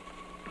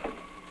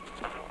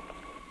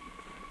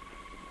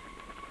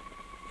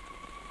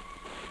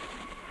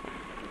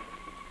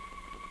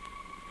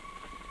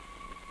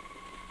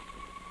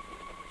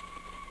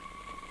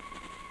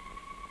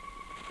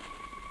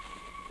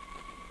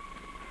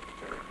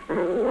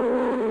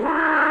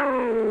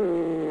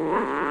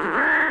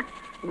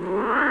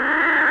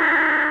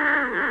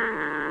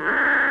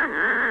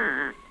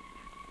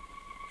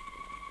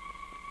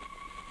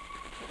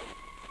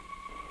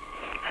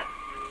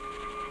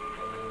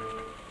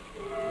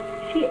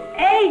 She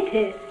ate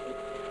it.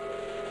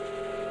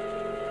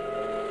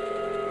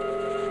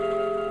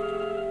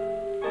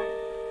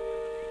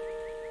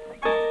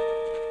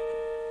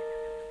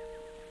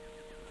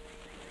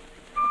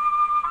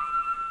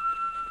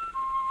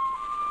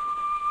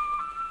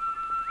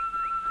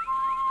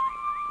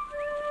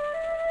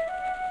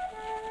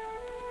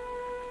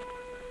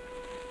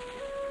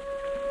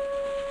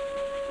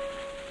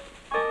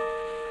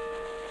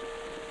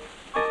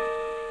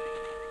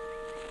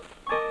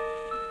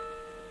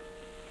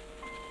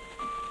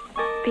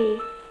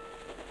 B.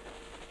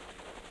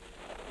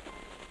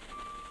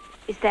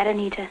 Is that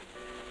Anita?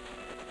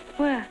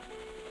 Where?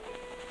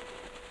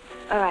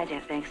 Oh, I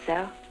don't think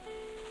so.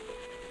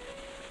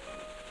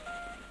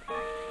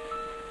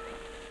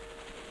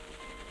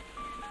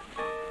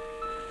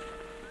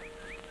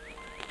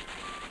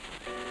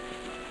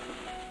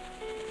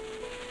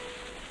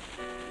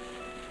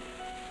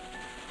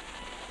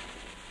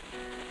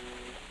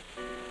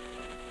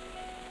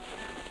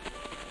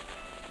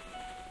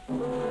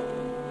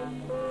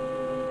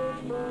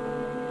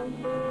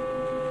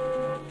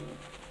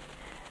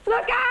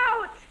 Look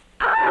out!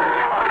 Oh!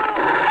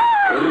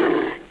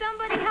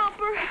 Somebody help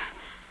her.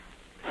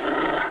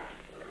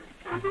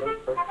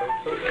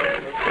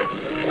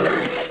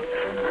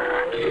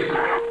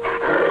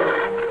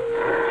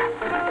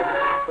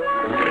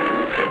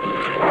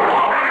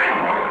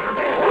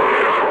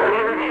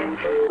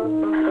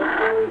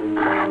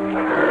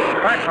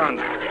 Back,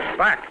 Hans.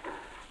 Back.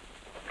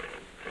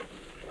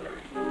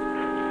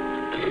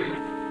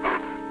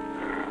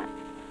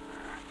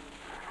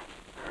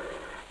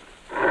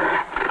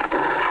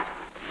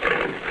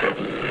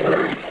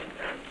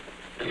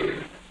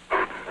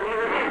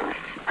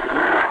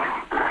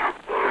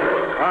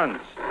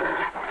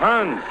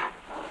 Hans!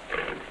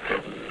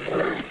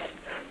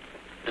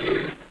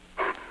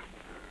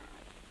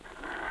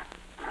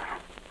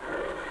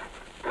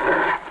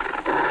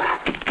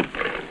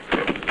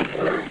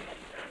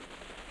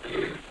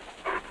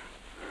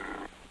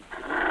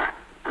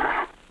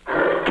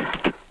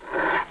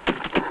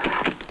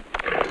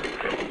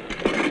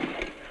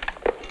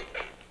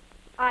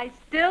 I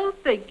still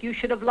think you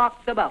should have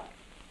locked them up.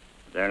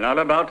 They're not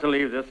about to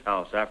leave this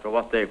house after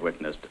what they've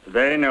witnessed.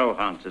 They know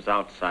Hans is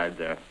outside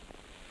there.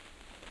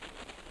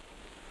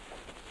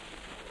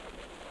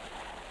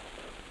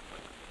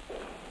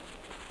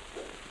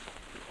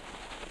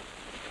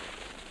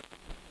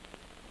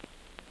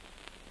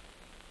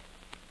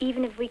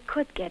 Even if we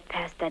could get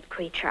past that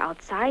creature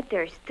outside,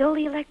 there's still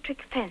the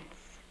electric fence.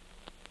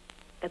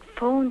 The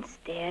phone's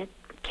dead.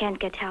 We can't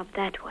get help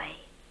that way.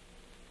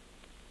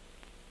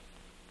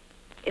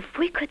 If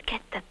we could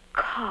get the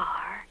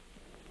car...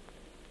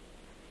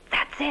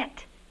 That's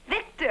it.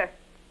 Victor.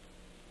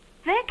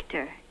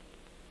 Victor.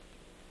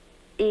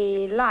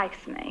 He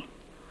likes me,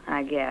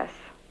 I guess.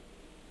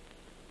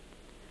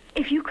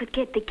 If you could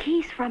get the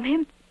keys from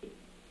him...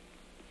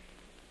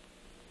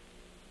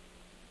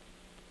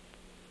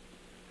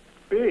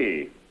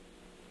 B.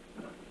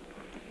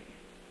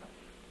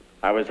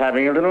 I was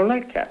having a little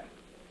nightcap.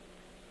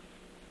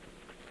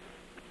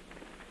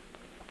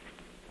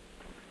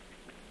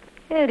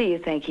 Who do you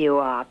think you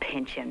are,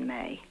 pinching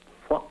me?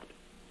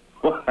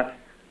 What?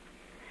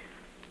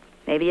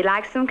 Maybe you'd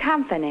like some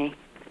company.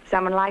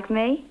 Someone like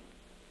me?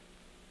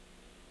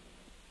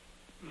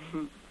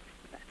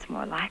 That's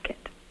more like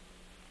it.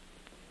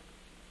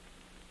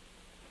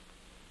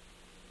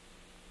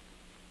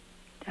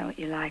 Don't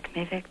you like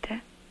me,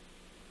 Victor?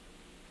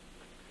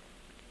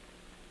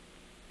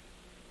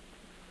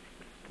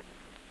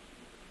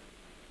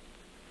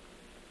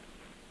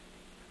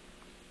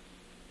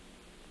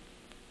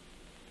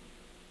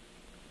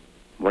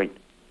 Wait.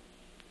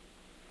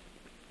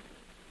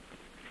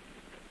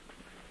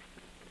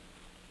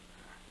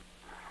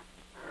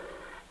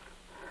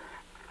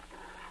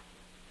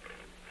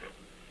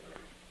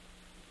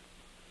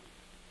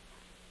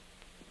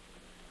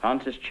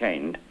 Hans is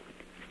chained.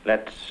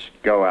 Let's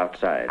go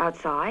outside.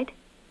 Outside?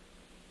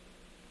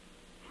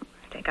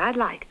 I think I'd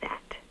like that.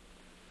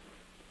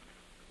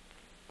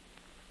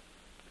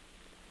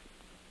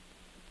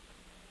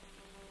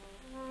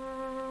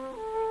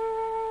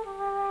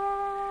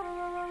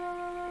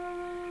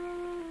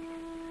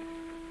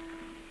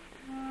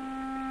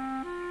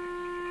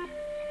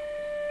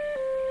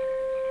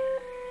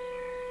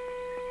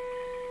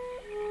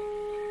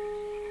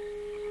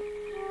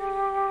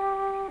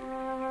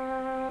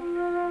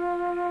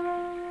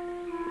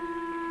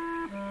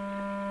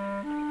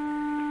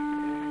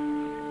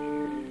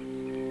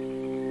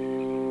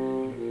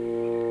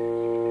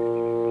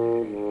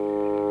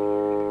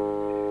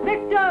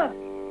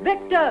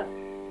 Victor!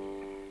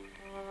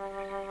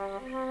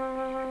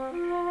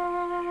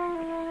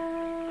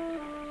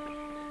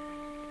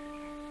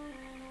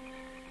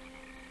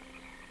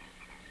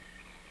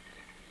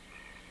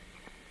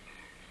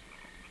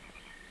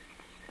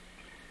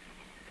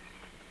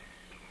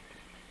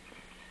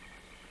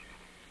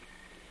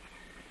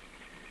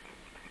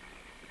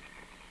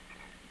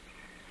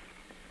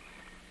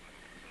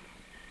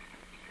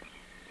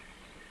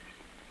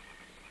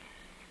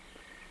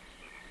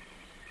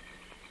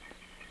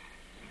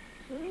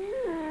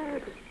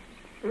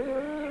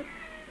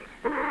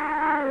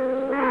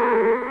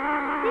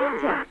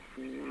 Anita!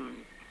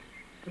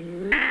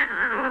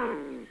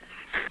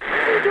 What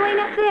are you doing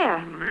up there?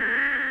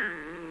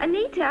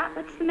 Anita,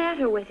 what's the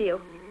matter with you?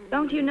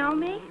 Don't you know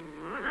me?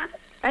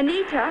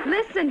 Anita,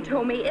 listen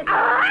to me. It's...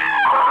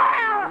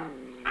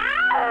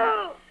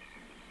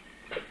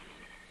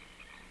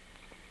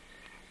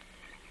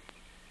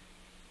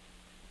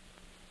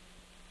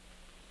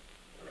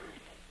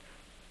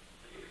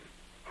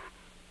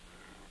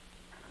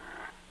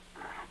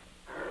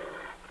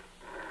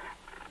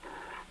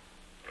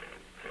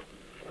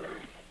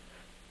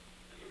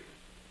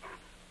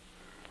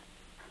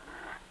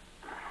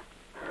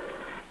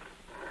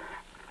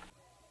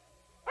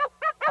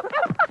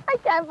 I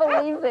can't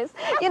believe this.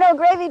 You know,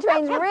 Gravy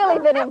Train's really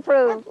been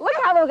improved. Look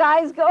how the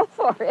guys go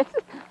for it.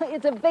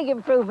 It's a big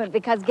improvement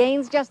because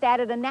Gaines just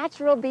added a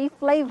natural beef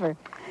flavor.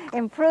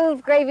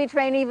 Improved Gravy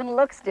Train even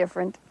looks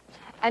different.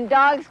 And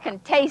dogs can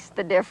taste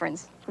the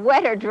difference,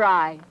 wet or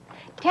dry.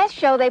 Tests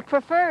show they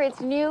prefer its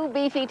new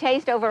beefy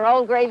taste over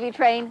old Gravy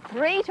Train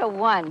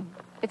 3-to-1.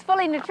 It's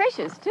fully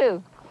nutritious,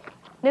 too.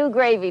 New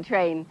Gravy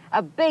Train,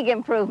 a big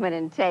improvement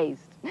in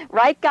taste.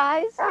 Right,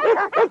 guys?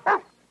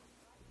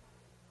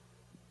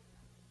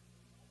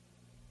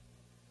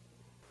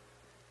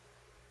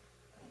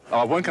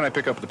 When can I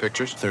pick up the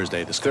pictures?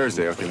 Thursday.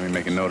 Thursday, okay, let me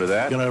make a note of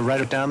that. You gonna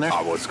write it down there?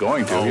 I was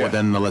going to, Oh, yeah. well,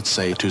 then let's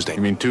say Tuesday.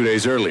 You mean 2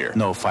 days earlier?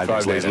 No,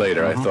 5 days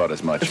later. I thought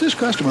as much. If this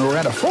customer were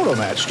at a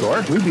Photomat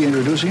store, we'd be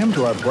introducing him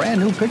to our brand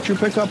new picture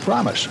pickup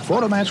promise.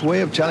 Photomat's way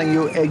of telling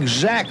you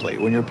exactly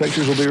when your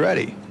pictures will be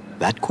ready.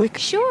 That quick?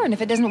 Sure, and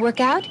if it doesn't work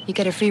out, you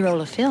get a free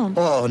roll of film.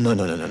 Oh, no.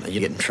 You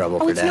get in trouble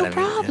for It's that. no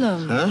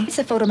problem. Huh? It's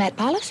a Photomat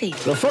policy.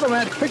 The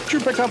Photomat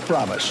picture pickup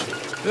promise.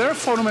 Is there a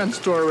Photomat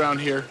store around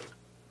here?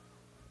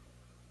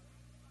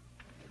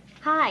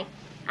 Hi,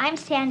 I'm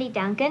Sandy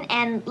Duncan,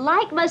 and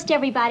like most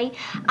everybody,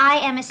 I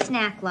am a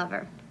snack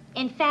lover.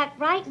 In fact,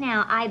 right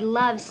now, I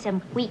love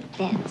some wheat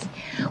thins.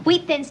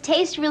 Wheat thins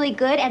taste really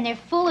good, and they're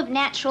full of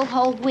natural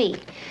whole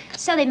wheat.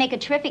 So they make a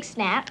terrific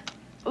snack,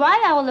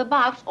 right out of the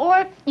box,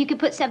 or you could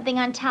put something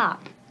on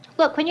top.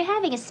 Look, when you're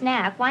having a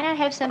snack, why not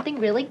have something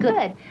really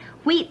good?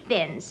 Wheat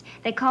thins.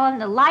 They call them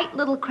the light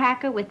little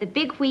cracker with the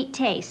big wheat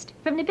taste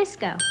from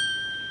Nabisco.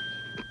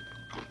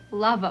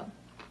 Love them.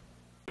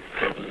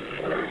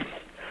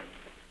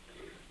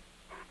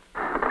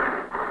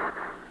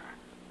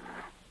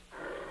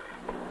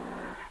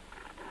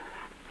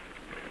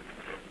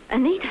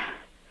 Anita.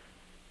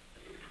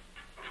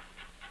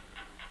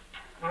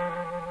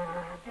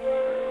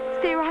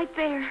 Stay right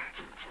there.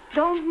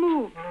 Don't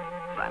move.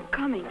 I'm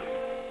coming.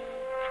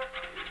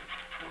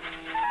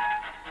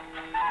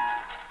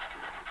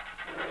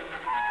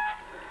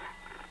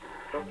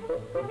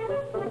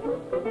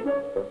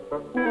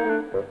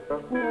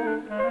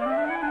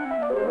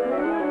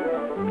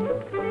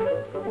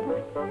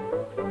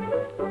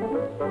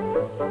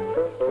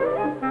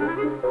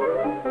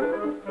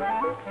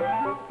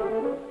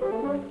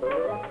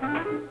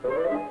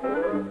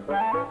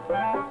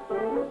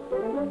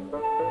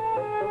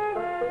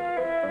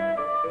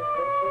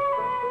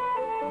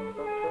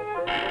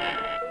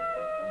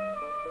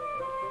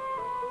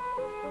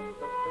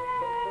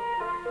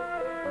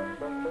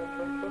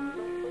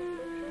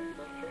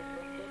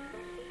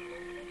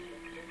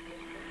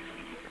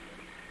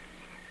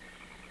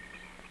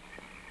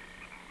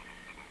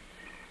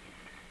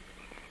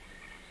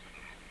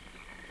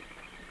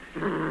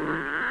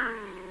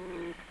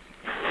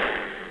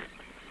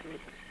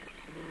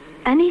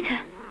 Anita.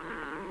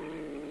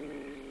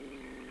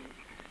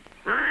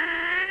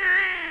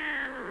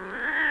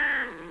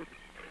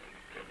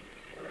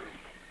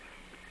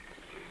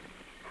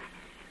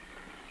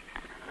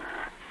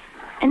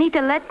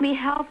 Anita, let me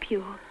help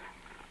you.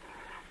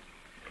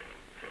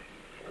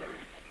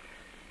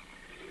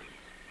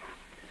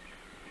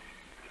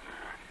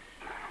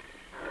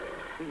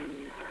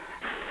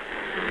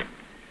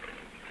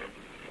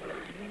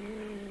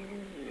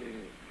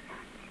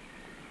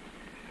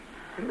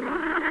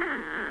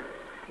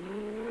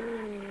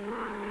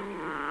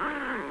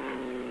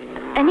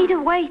 Anita,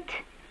 wait.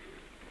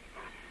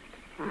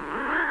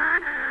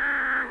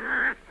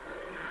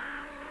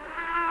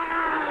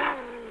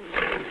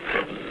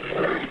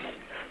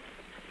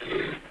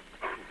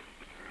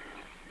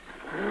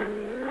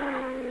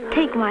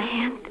 Take my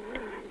hand.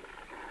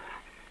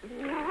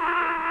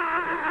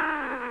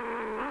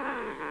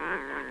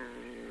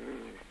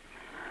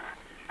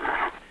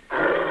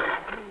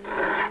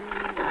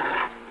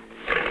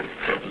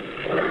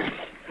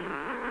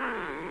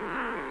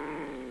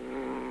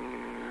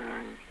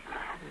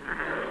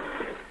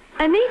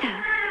 Anita!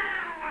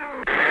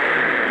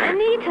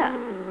 Anita!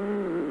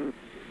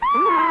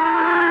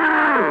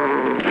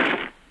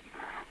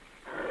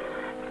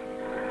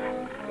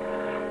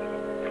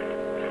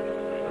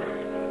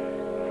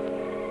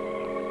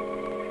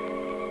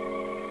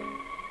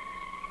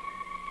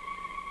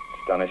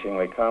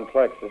 Astonishingly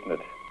complex, isn't it?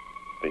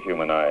 The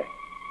human eye.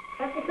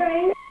 Dr.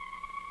 Crane?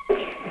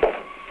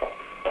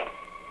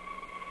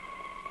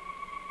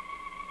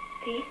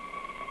 Pete?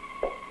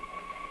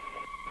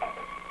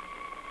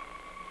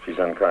 She's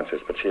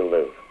unconscious, but she'll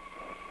live.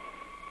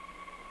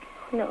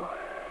 No.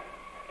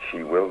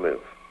 She will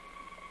live.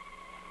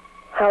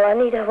 How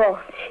Anita won't.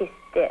 She's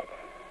dead.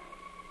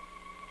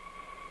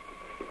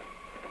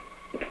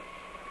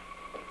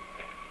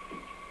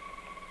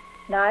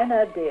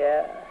 Nina,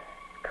 dear,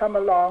 come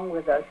along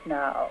with us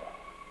now.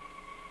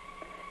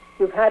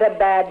 You've had a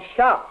bad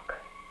shock.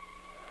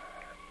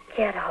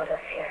 Get out of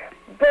here,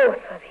 both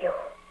of you.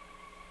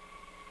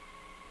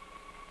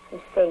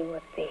 You're staying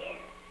with me.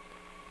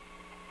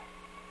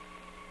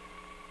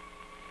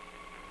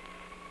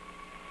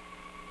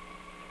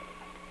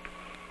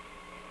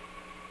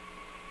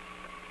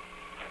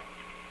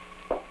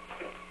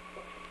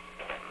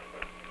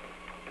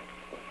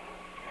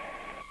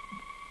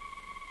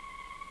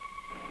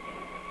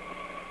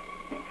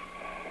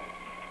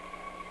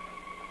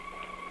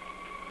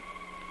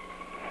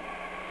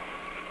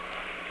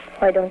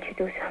 Why don't you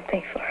do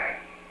something for her?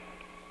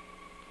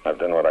 I've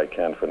done what I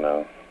can for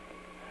now.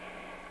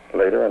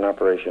 Later, an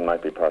operation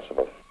might be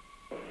possible.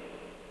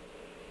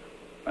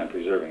 I'm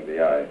preserving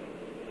the eye.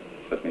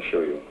 Let me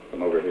show you.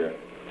 Come over here.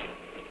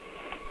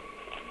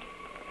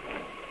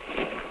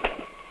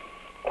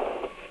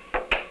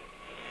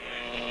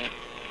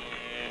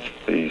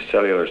 The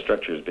cellular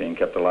structure is being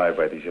kept alive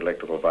by these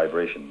electrical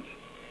vibrations.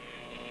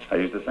 I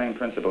use the same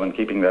principle in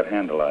keeping that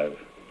hand alive.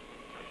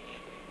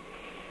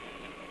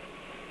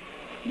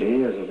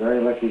 Dee is a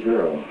very lucky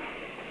girl.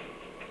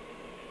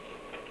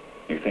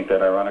 You think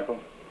that ironical?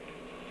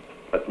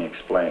 Let me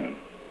explain.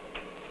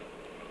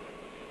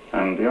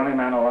 I'm the only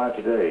man alive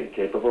today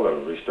capable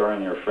of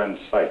restoring your friend's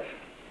sight.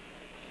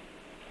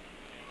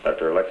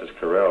 Dr. Alexis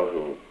Carrel,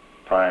 who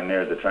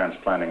pioneered the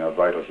transplanting of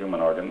vital human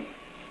organs,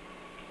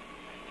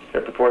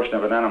 kept a portion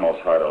of an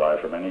animal's heart alive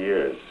for many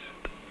years.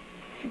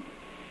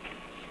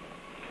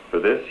 For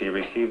this, he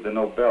received the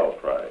Nobel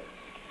Prize.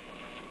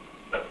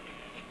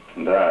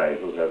 And I,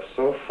 who have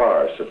so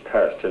far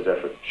surpassed his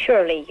efforts.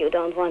 Surely you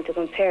don't want to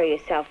compare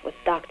yourself with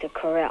Dr.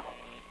 Carrel.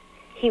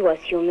 He was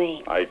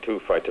humane. I, too,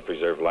 fight to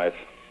preserve life.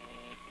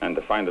 and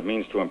to find the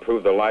means to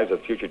improve the lives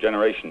of future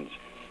generations.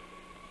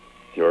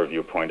 Your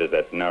viewpoint is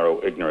that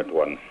narrow, ignorant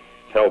one,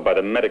 held by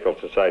the medical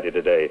society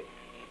today,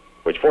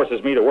 which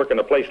forces me to work in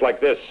a place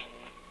like this,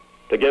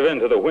 to give in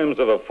to the whims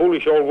of a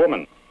foolish old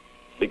woman,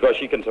 because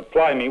she can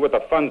supply me with the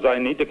funds I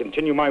need to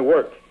continue my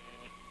work.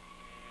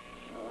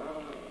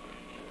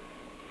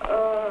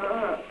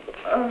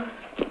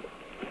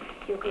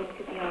 You're going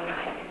to be all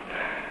right.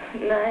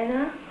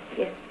 Nina?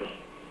 Yes, see.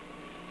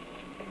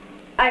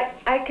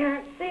 I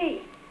can't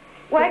see.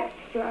 What?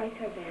 Your eyes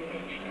are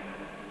bandaged.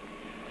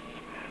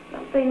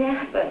 Something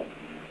happened.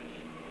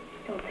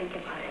 Don't think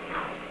about it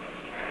now.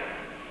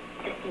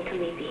 Listen to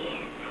me, Bee.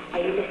 Are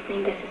you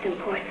listening? This is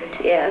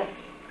important. Yes.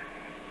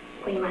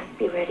 We must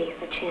be ready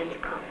if a chance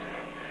comes.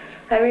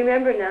 I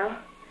remember now.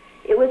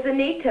 It was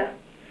Anita.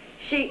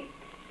 She...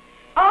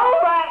 Oh,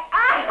 my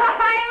eye! My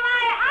eye!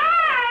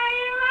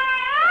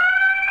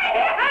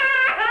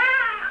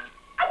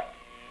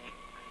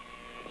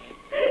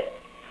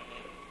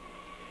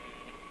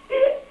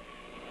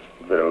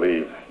 Better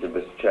leave. Give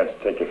this a chance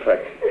to take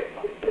effect.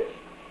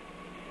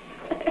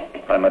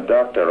 I'm a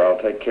doctor. I'll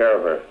take care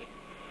of her.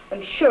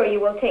 I'm sure you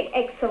will take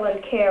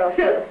excellent care of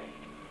her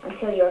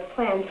until your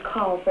plans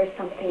call for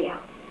something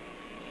else.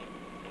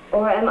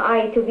 Or am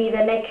I to be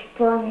the next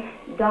one,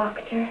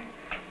 Doctor?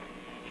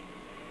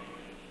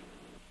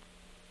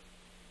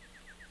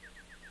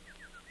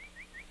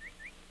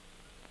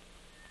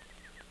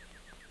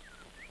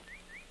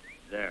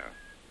 There.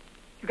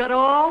 You got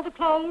all the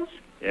clothes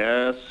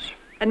Yes,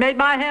 and made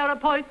my hair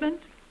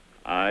appointment?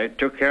 I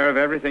took care of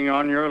everything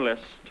on your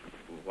list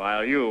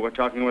while you were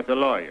talking with the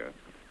lawyer.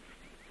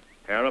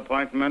 Hair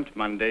appointment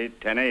Monday,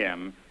 10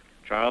 a.m.,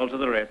 Charles of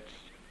the Ritz,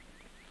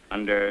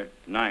 under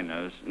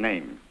Nina's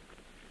name.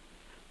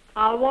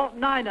 I'll want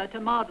Nina to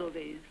model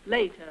these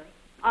later,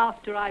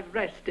 after I've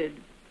rested.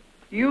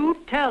 You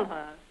tell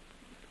her.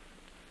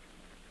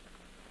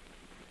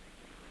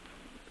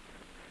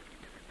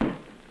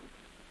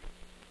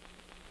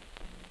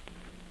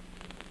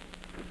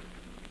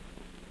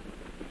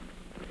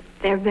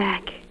 They're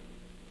back.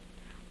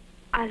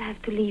 I'll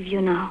have to leave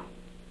you now.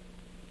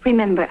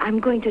 Remember, I'm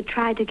going to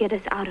try to get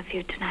us out of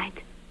here tonight.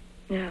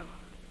 No.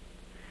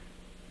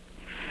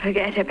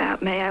 Forget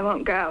about me. I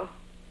won't go.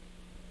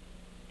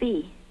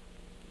 Bee,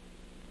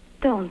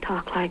 don't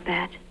talk like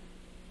that.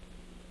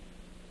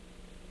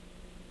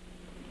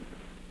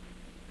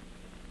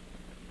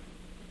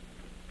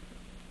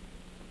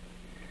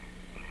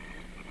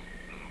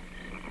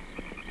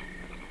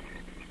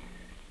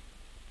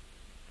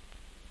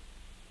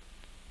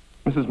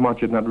 Mrs.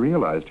 March had not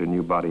realized her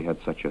new body had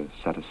such a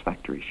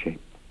satisfactory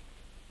shape.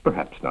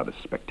 Perhaps not as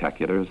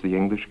spectacular as the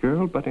English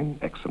girl, but in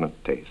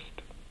excellent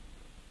taste.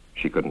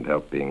 She couldn't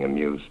help being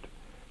amused.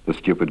 The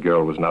stupid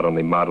girl was not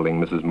only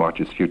modeling Mrs.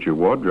 March's future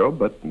wardrobe,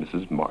 but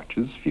Mrs.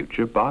 March's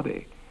future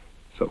body.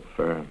 So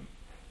firm,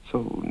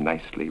 so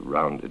nicely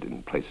rounded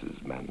in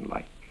places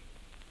man-like.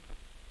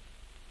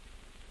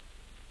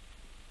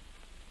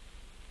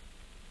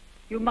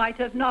 You might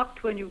have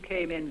knocked when you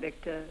came in,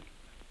 Victor.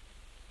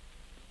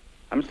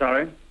 I'm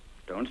sorry.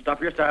 Don't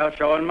stop your style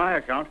show on my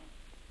account.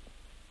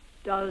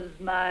 Does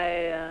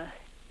my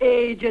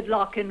aged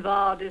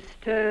Lochinvar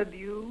disturb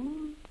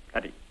you?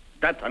 Hettie,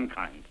 that's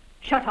unkind.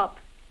 Shut up.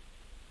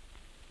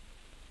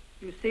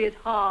 You see, it's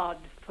hard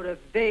for a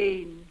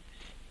vain,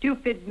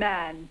 stupid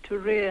man to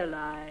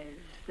realize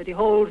that he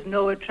holds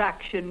no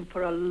attraction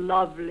for a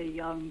lovely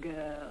young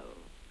girl.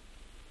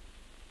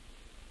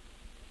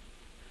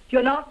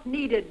 You're not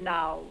needed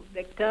now,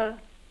 Victor.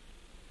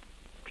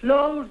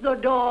 Close the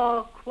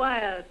door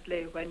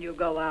quietly when you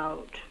go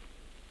out.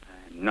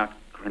 I'm not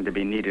going to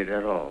be needed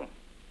at all.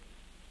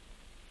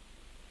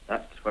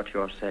 That's what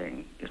you're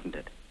saying, isn't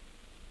it?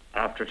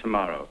 After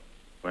tomorrow,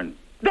 when...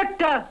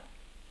 Victor!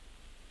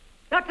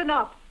 That's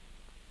enough.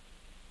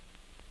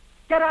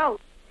 Get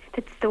out.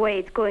 That's the way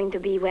it's going to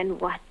be when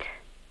what?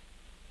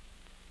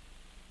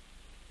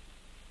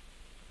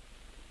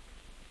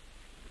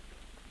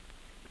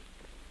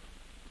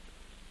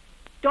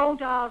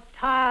 Don't ask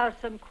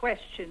tiresome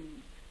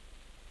questions.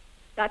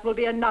 That will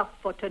be enough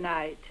for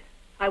tonight.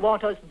 I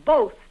want us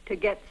both to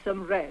get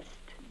some rest.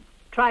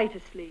 Try to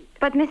sleep.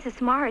 But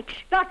Mrs.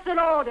 March... That's an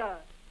order.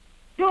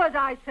 Do as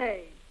I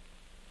say.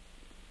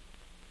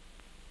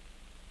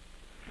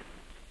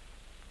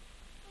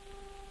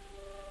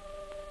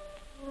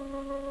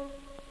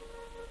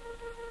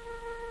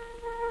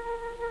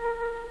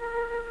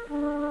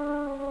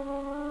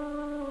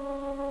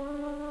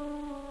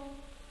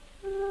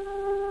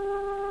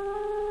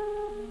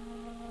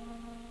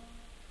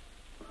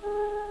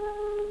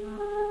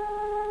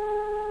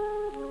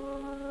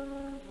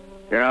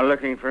 You're not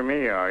looking for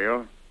me, are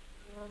you?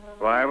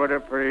 Why would a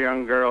pretty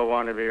young girl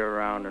want to be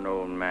around an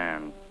old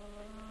man?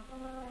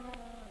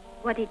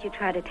 What did you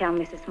try to tell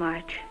Mrs.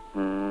 March?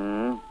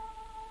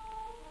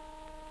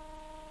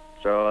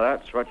 So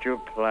that's what you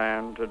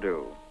plan to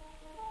do.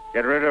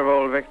 Get rid of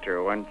old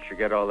Victor once you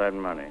get all that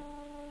money.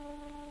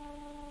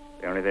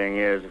 The only thing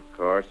is, of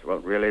course, it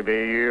won't really be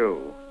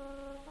you.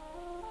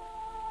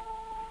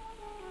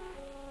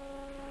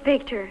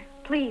 Victor,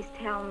 Please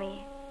tell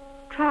me.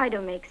 Try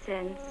to make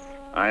sense.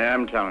 I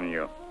am telling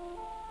you.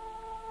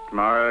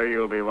 Tomorrow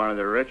you'll be one of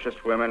the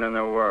richest women in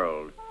the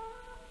world.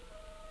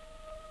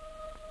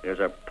 Here's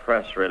a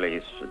press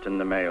release. It's in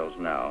the mails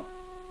now.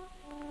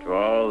 To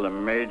all the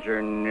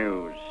major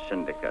news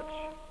syndicates.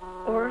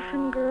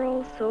 Orphan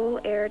girl, sole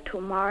heir to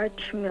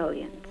Marge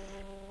millions.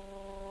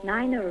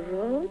 Nina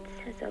Rhodes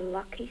has a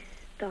lucky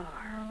star.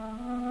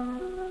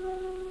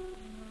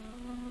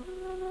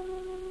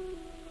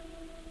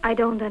 I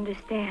don't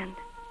understand.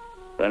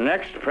 The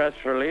next press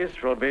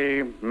release will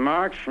be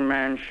March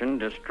Mansion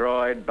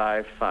destroyed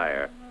by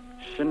fire.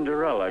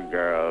 Cinderella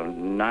girl,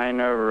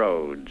 Nina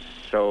Rhodes,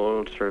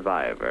 sole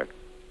survivor.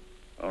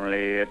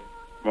 Only it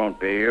won't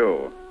be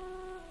you.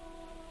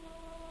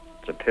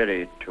 It's a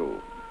pity,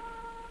 too.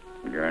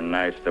 You're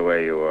nice the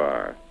way you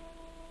are.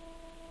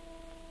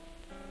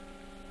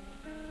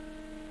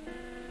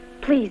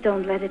 Please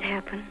don't let it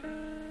happen.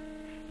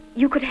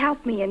 You could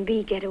help me and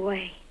Bea get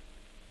away.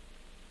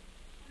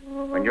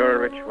 When you're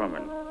a rich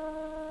woman,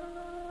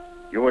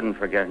 you wouldn't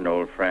forget an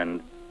old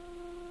friend.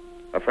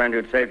 A friend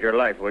who'd saved your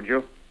life, would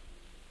you?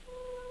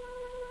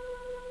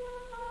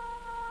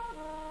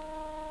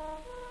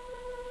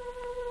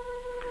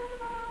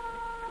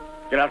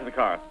 Get out of the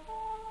car.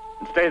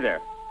 And stay there.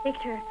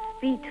 Victor,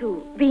 Bea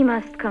too. Bea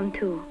must come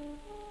too.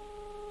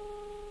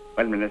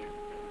 Wait a minute.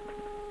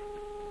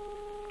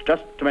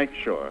 Just to make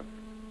sure.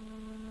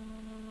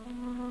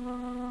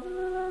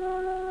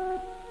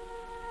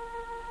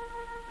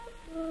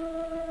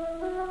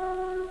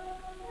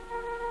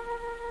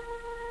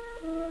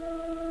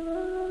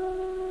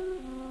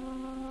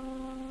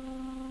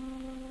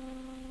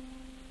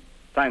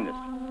 Sign this.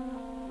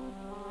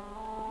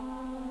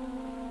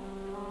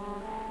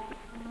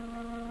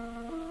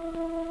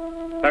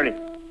 Hurry.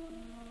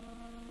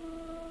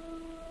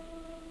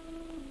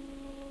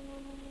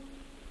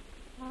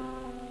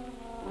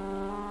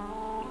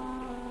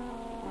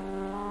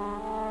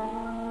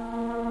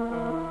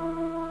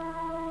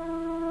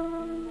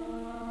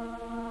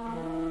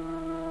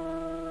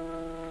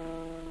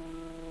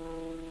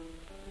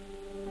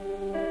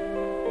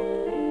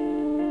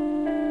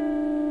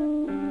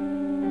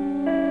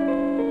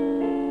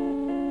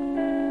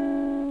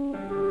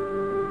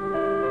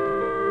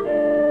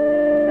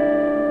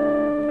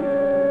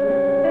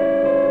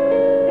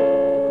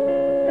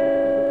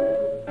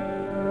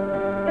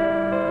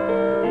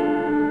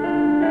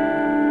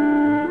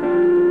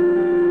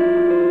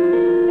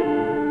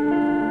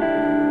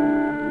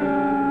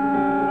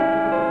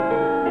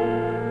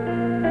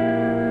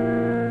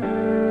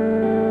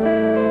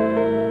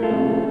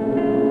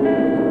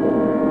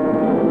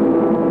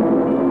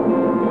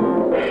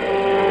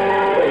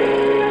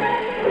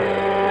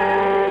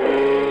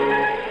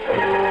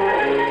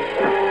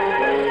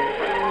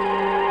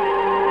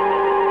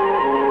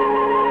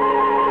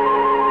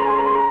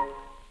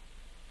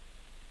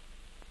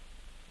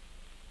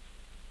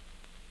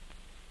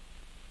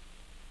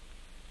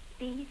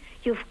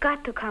 You've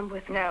got to come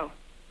with me. No,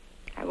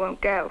 I won't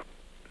go.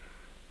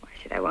 Why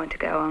should I want to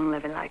go on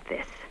living like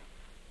this?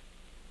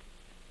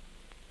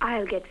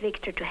 I'll get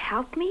Victor to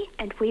help me,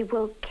 and we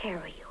will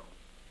carry you.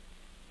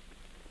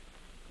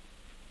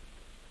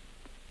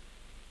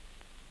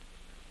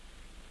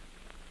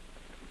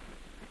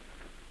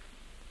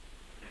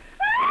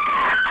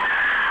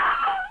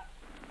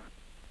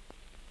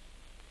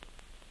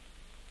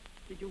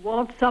 Did you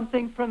want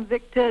something from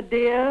Victor,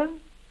 dear?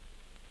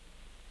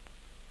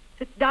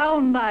 Sit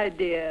down, my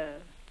dear.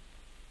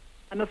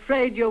 I'm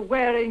afraid you're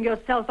wearing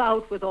yourself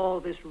out with all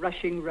this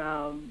rushing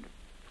round.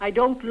 I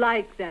don't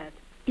like that.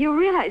 You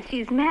realize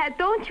she's mad,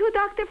 don't you,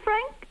 Dr.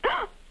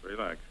 Frank?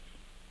 Relax.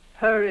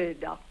 Hurry,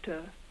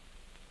 Doctor.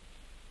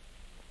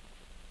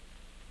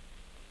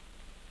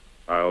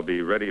 I'll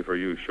be ready for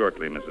you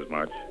shortly, Mrs.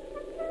 March.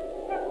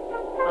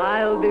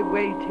 I'll be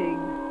waiting.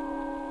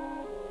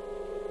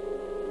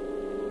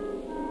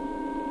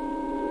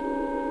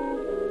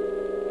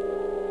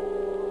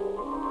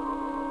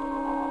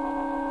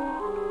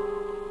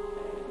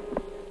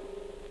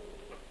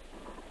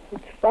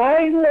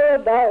 Finally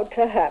about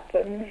to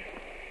happen.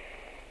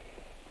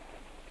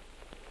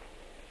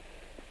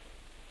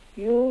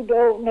 You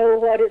don't know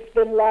what it's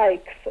been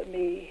like for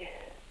me,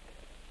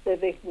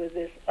 living with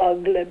this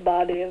ugly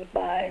body of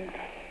mine.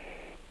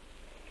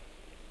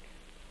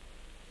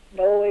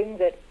 Knowing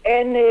that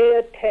any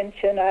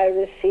attention I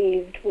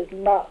received was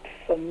not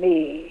for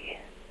me,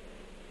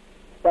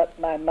 but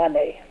my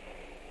money.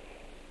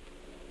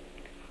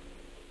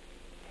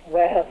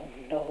 Well,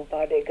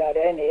 nobody got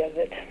any of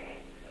it.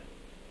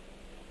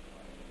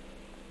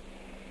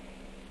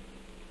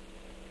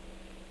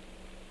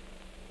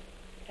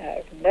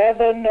 I've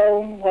never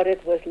known what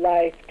it was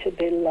like to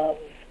be loved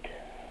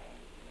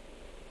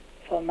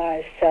for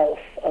myself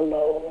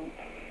alone.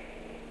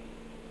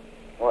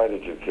 Why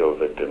did you kill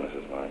Victor,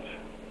 Mrs. March?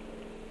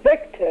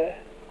 Victor?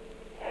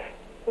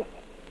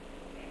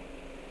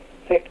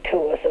 Victor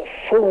was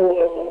a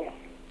fool.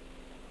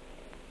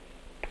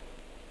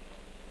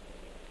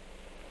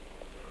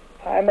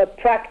 I'm a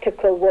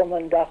practical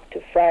woman,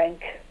 Dr.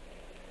 Frank.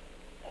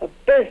 A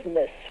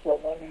business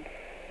woman.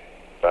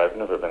 I've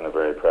never been a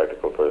very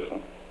practical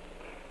person.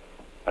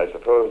 I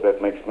suppose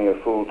that makes me a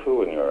fool,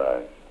 too, in your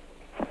eyes.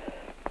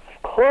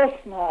 Of course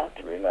not.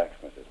 Relax,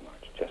 Mrs.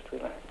 March. Just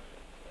relax.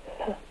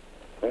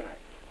 Relax.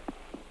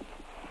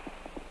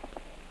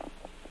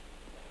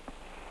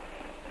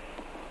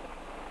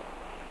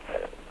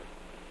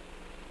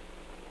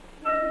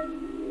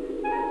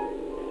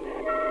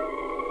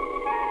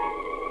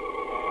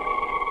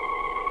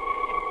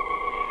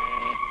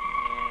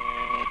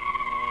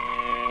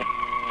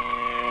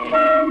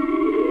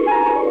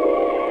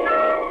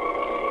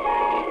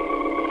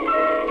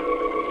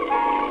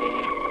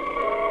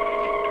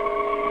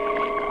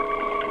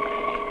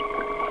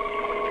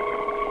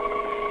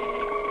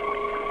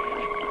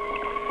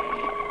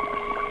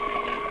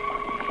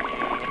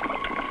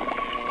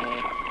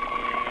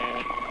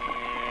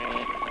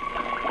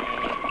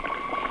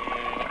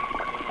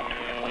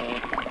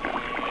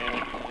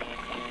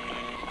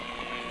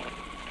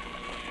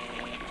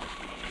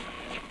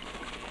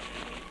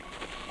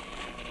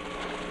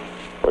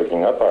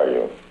 Waking up, are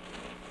you?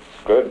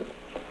 Good.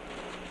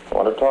 I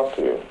want to talk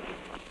to you.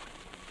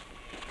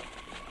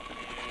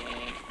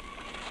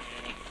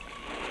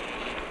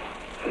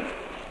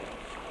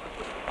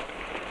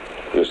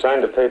 You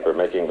signed a paper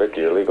making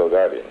Victor your legal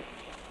guardian.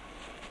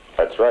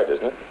 That's right,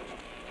 isn't it?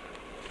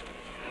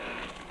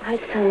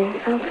 I'd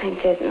done something,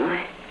 didn't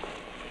I?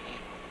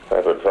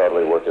 That would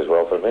probably work as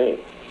well for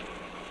me.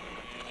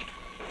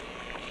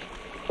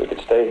 We could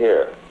stay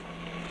here.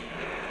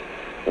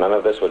 None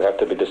of this would have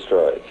to be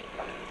destroyed.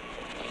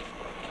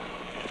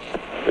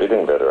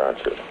 Breathing better,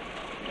 aren't you?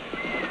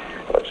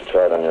 Why don't you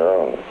try it on your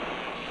own?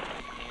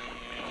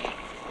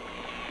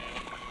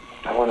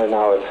 I wonder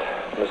now if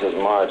Mrs.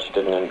 March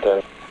didn't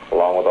intend,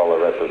 along with all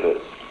the rest of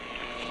this.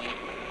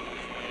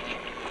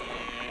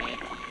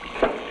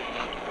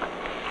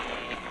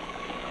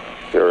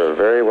 You're a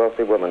very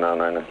wealthy woman now,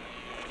 Nina.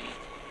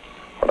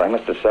 What I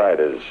must decide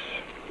is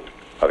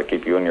how to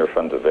keep you and your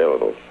funds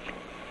available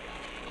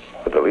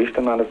with the least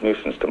amount of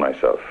nuisance to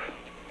myself.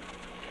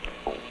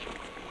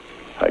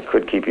 I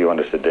could keep you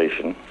under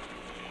sedation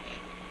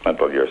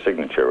until your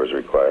signature was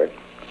required.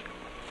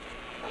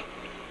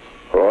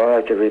 Or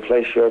I could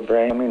replace your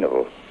brain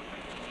amenable.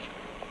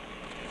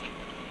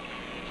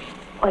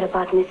 What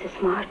about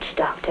Mrs. March,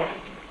 Doctor?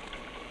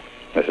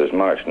 Mrs.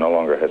 March no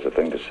longer has a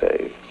thing to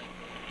say.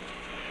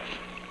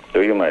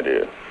 Do you, my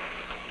dear?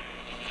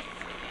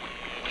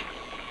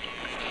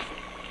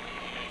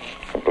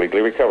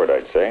 Completely recovered,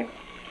 I'd say.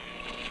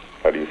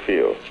 How do you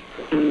feel?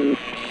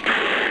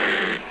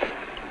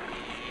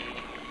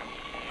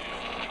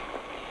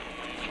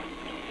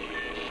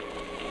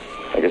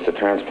 I guess the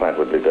transplant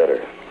would be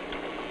better.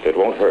 It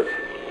won't hurt.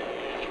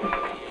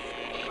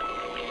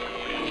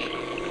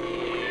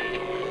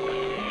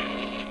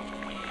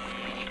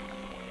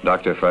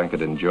 Dr. Frank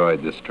had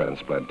enjoyed this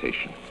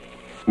transplantation.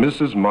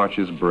 Mrs.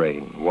 March's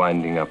brain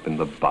winding up in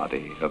the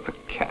body of a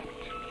cat.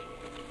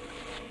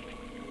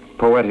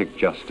 Poetic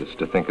justice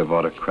to think of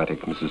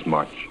autocratic Mrs.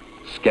 March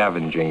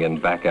scavenging in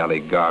back alley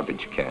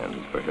garbage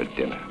cans for her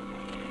dinner.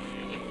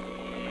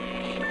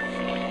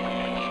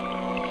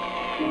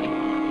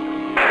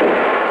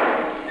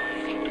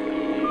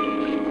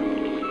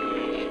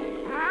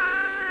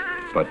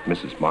 But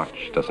Mrs.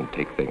 March doesn't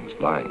take things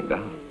lying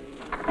down.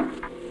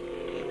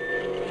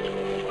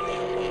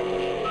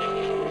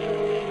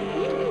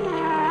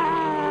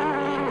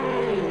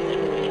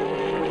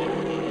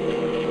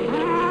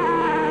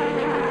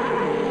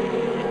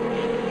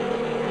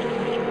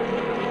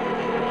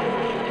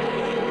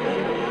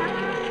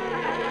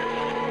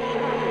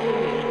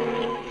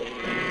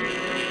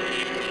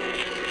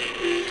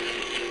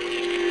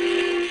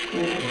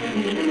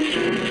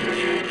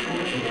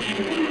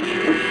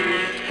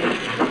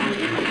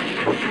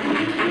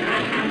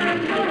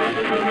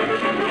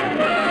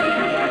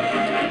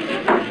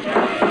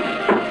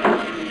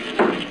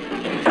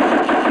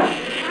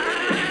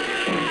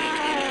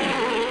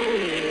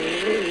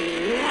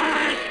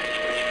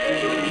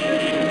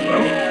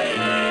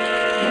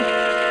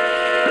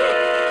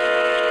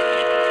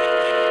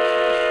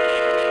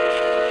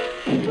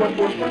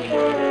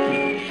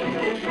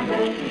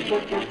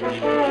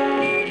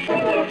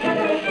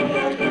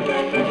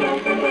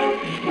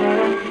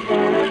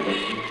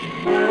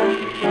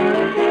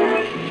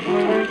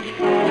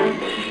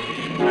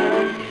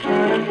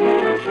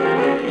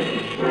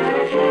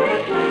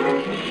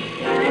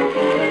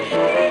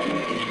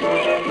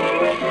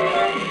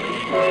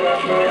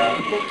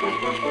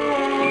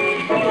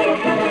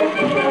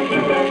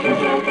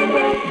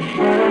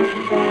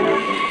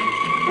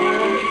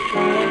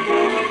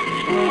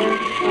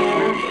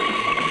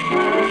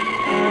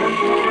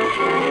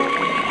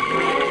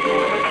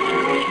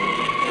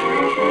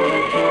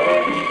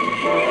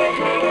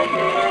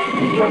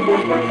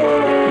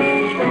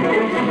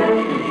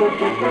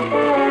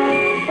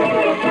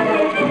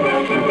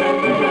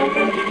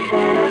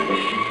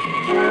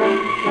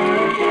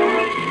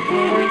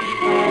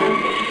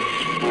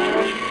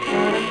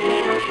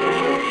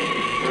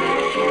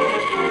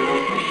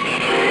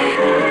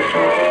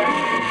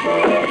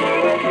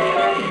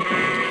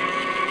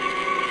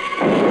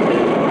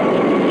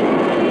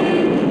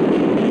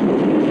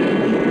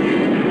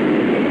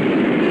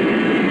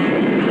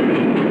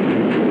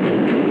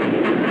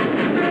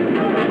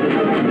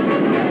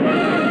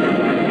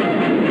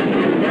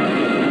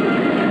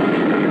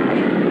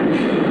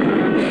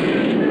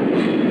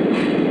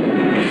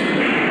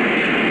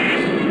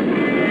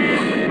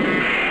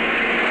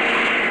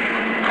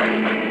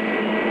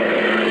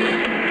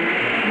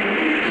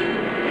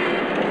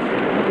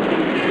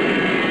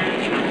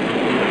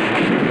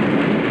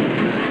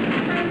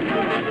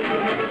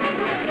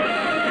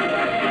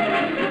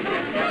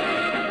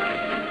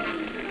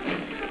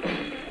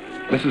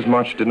 Mrs.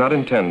 March did not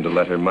intend to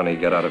let her money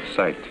get out of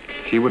sight.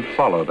 She would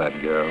follow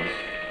that girl.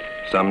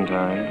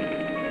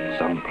 Sometime,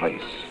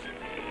 someplace,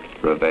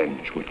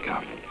 revenge would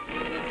come.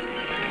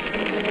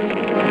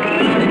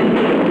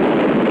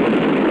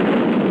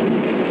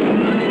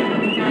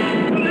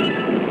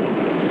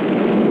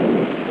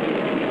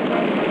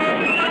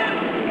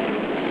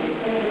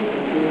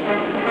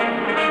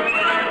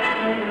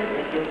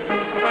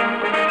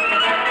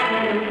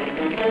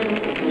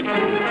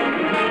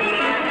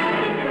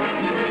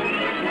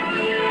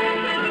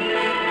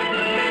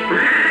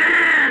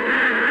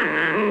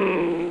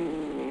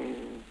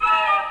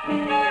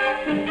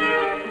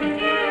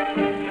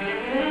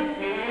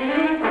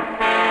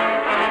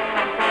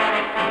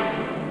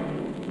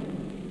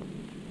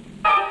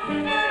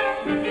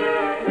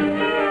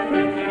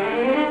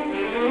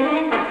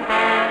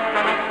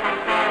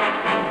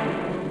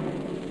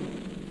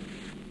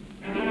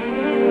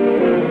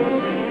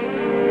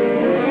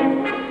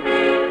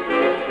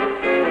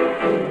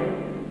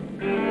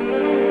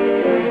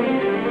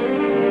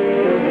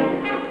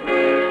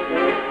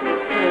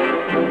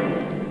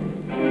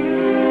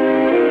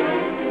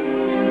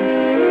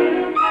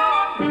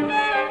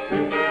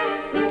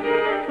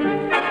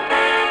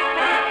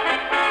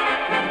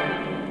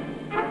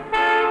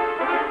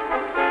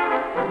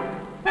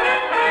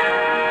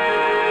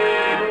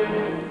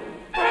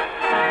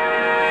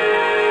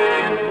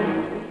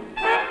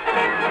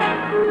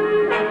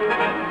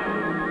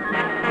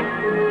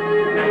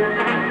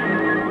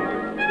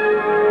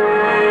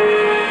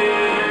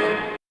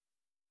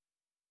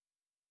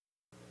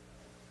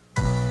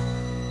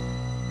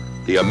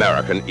 The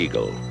American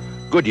Eagle.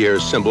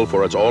 Goodyear's symbol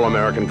for its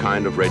all-American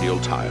kind of radial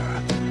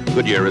tire.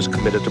 Goodyear is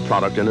committed to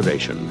product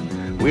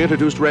innovation. We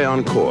introduced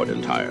rayon cord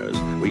in tires.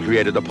 We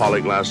created the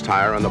polyglass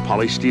tire and the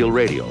polysteel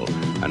radial.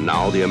 And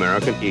now the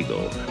American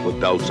Eagle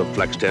with belts of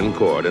Flex-10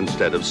 cord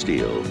instead of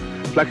steel.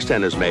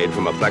 Flex-10 is made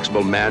from a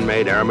flexible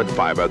man-made aramid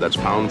fiber that's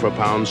pound for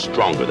pound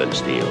stronger than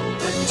steel.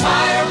 The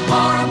tire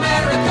for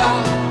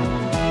America,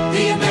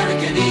 the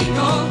American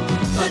Eagle,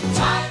 the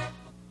tire.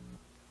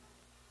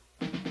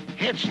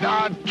 It's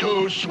not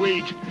too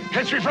sweet.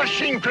 It's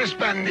refreshing,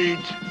 crisp, and neat.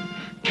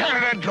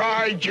 Canada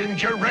Dry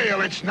Ginger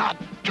Ale, it's not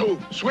too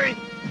sweet.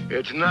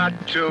 It's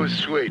not too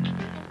sweet.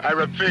 I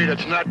repeat,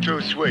 it's not too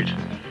sweet.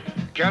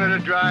 Canada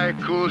Dry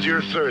cools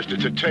your thirst.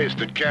 It's a taste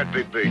that can't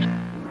be beat.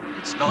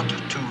 It's not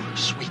too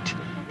sweet.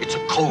 It's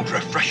a cold,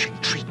 refreshing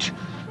treat.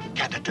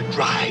 Canada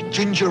Dry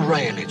Ginger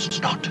Ale,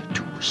 it's not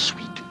too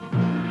sweet.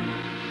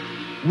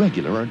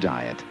 Regular or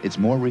diet, it's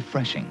more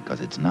refreshing because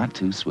it's not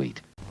too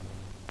sweet.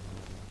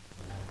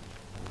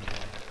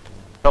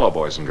 Hello,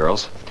 boys and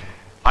girls.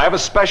 I have a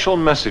special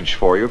message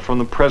for you from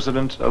the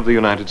President of the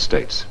United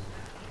States.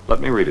 Let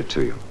me read it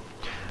to you.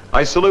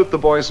 I salute the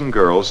boys and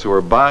girls who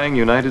are buying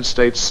United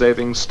States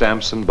savings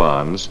stamps and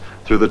bonds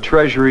through the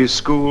Treasury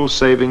School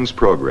Savings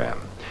Program.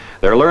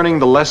 They're learning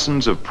the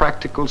lessons of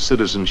practical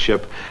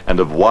citizenship and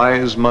of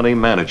wise money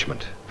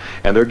management.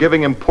 And they're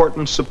giving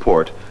important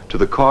support to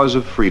the cause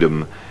of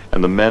freedom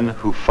and the men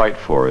who fight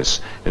for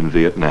us in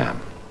Vietnam.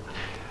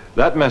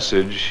 That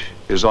message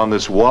is on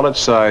this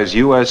wallet-size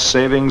U.S.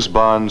 Savings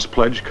Bonds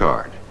pledge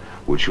card,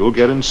 which you'll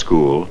get in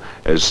school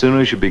as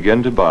soon as you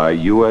begin to buy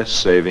U.S.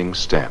 savings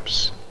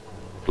stamps.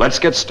 Let's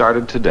get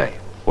started today.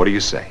 What do you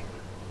say?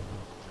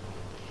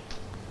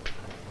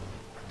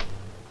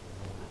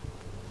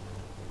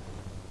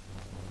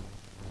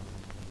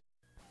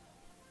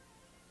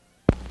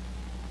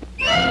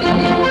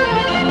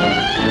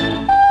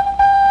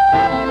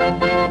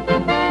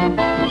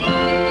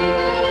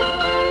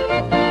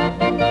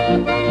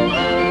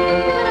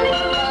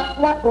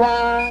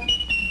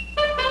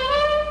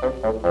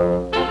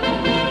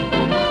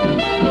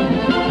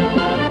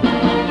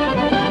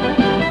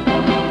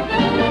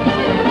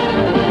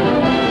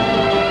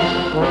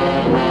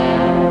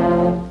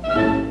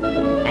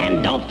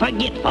 And don't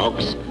forget,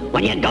 folks,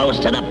 when you goes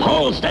to the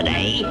polls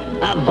today,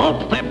 a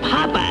vote for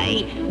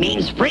Popeye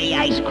means free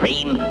ice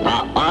cream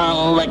for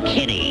all the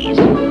kiddies.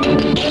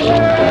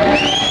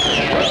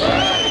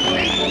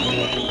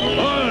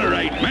 All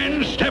right,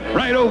 men, step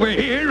right over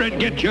here and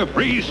get your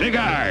free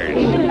cigars.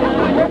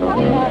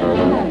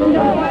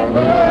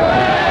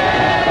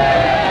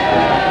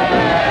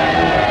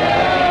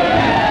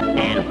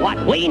 And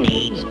what we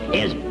need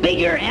is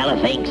bigger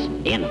elephants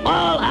in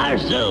all our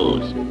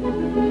zoos.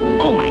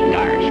 Oh, my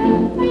gosh.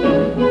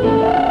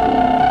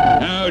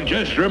 Now,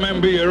 just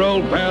remember your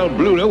old pal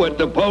Bluto at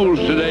the polls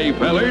today,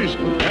 fellers.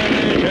 And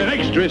there's an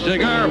extra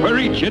cigar for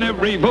each and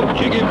every vote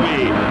you give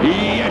me.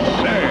 Yes,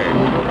 sir.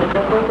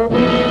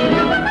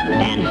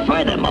 And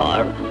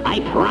furthermore, I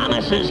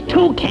promises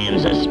 2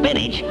 cans of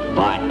spinach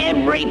for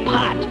every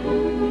pot.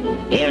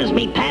 Here's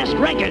me past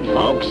record,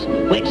 folks,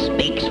 which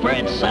speaks for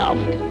itself.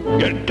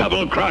 You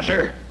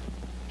double-crosser.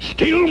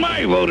 Steal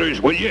my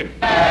voters, will you?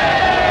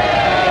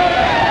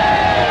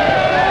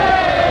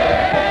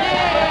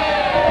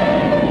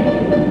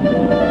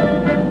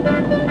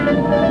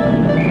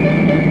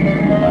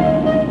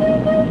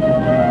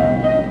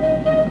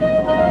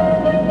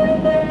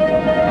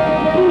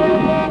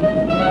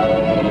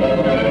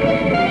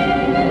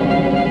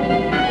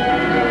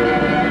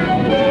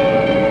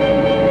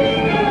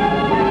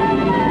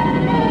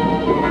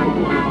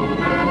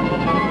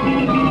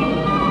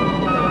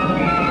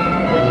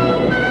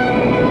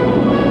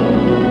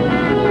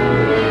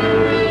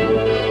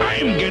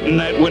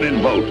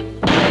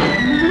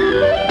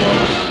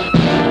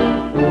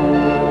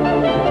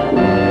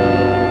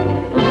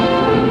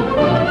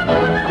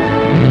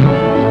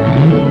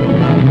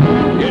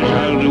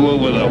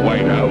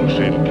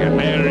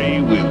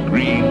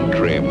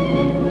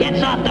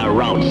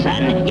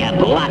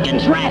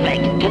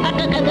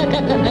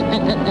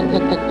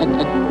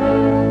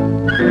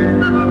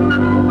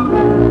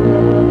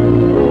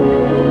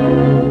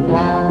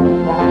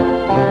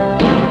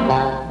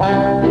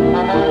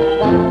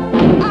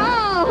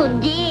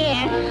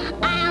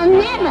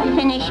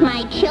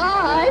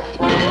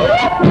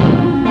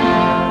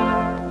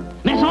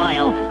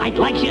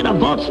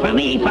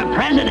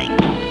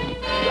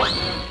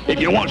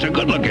 You want a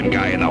good-looking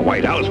guy in the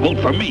White House? Vote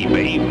for me,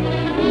 babe.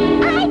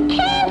 I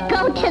can't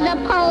go to the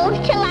polls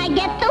till I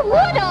get the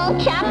wood all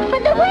chopped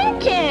for the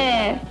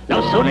winter.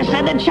 No sooner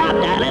said than chopped,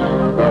 Olive.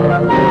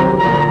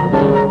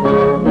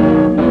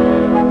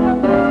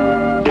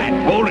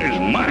 That vote is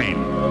mine.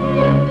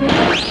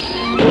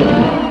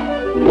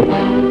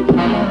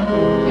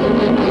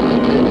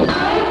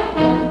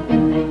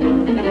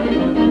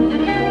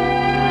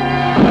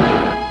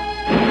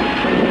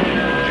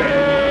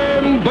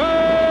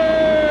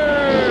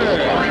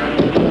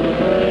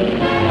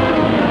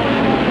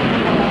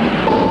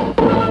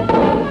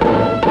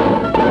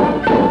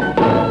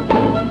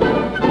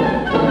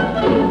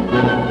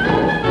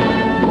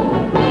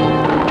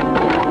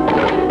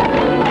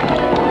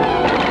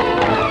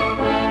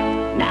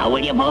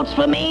 Votes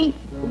for me?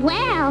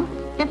 Well,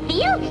 the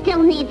field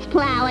still needs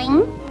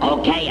plowing.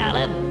 Okay,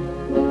 Olive.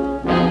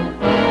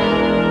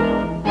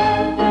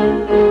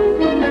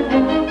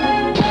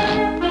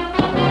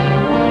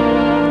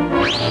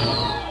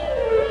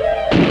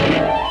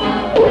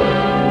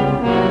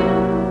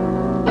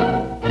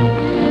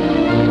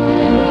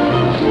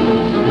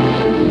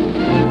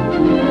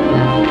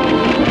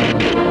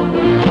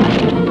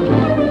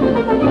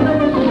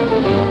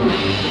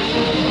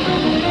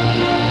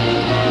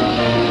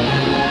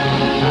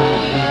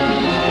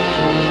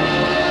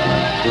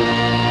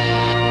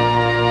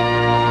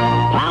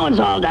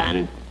 All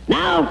done.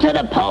 Now to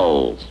the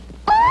polls.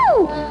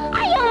 Oh,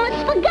 I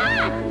almost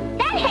forgot.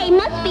 That hay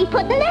must be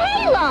put in the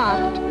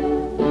hayloft.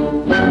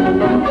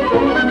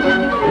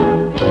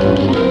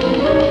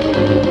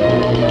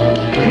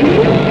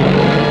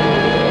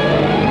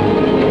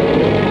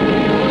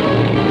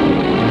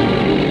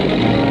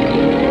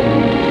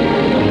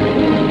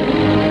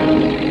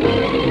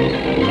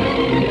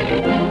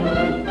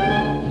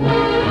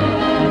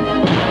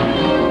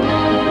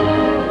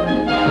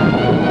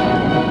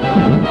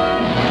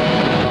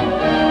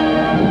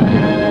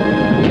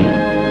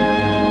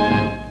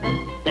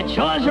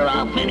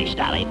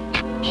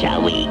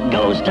 Shall we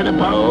goes to the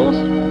polls?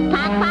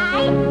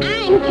 Popeye,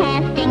 I'm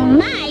casting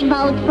my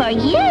vote for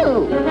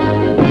you.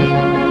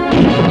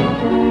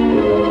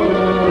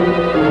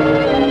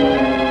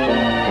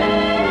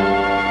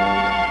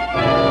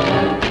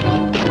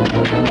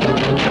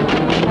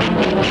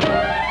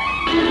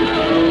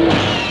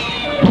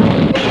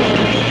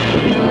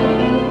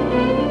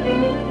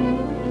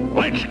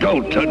 Let's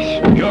go,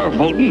 Toots. You're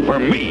voting for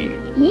me.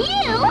 You,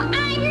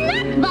 I'm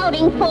not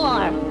voting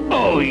for.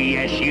 Oh,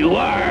 yes, you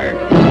are.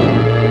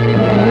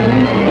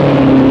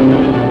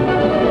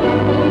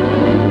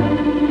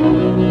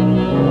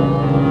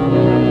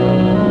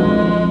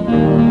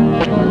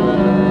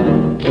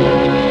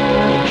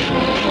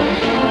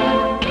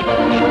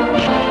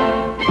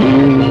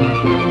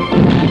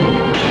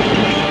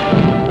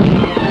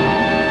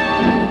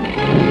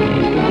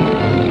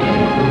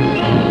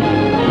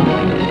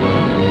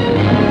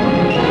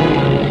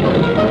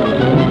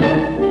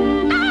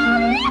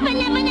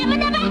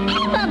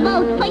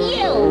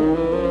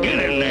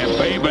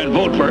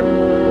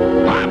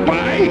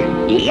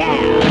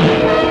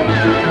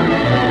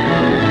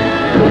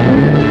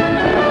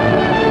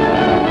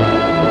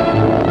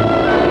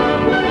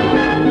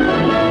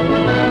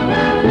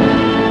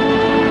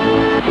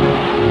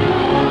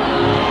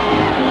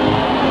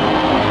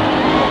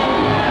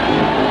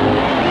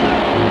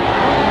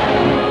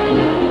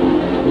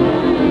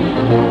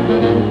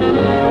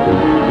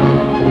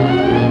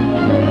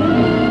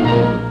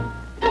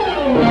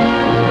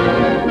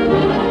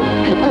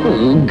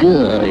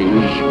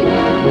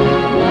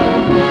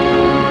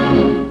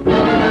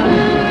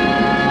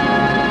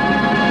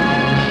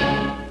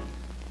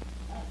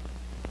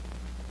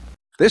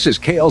 This is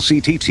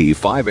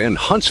KLCTT-5 in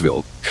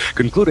Huntsville,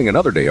 concluding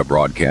another day of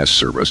broadcast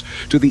service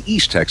to the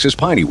East Texas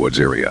Piney Woods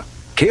area.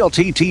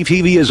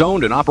 KLTT-TV is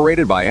owned and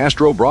operated by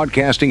Astro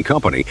Broadcasting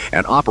Company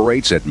and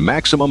operates at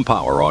maximum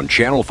power on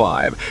Channel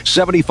 5,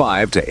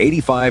 75 to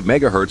 85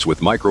 megahertz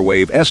with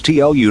microwave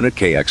STL unit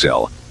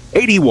KXL.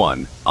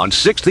 81 on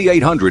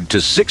 6800 to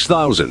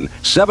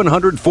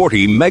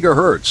 6740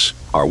 megahertz.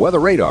 Our weather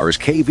radar is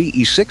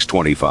KVE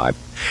 625,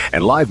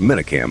 and live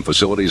Minicam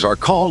facilities are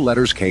call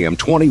letters KM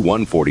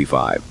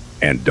 2145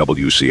 and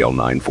WCL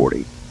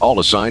 940. All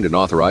assigned and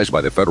authorized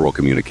by the Federal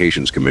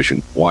Communications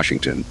Commission,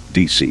 Washington,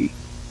 D.C.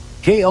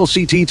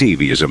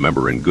 KLCT-TV is a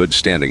member in good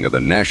standing of the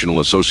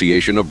National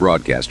Association of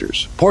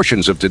Broadcasters.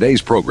 Portions of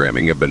today's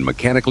programming have been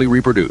mechanically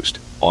reproduced.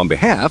 On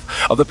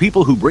behalf of the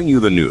people who bring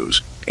you the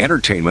news,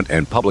 entertainment,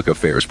 and public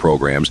affairs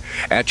programs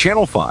at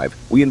Channel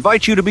 5, we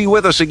invite you to be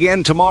with us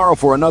again tomorrow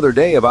for another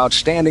day of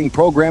outstanding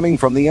programming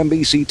from the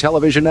NBC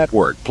television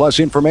network,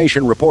 plus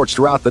information reports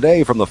throughout the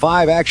day from the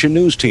 5 Action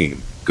News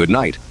team. Good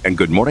night and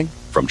good morning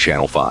from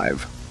Channel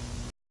 5.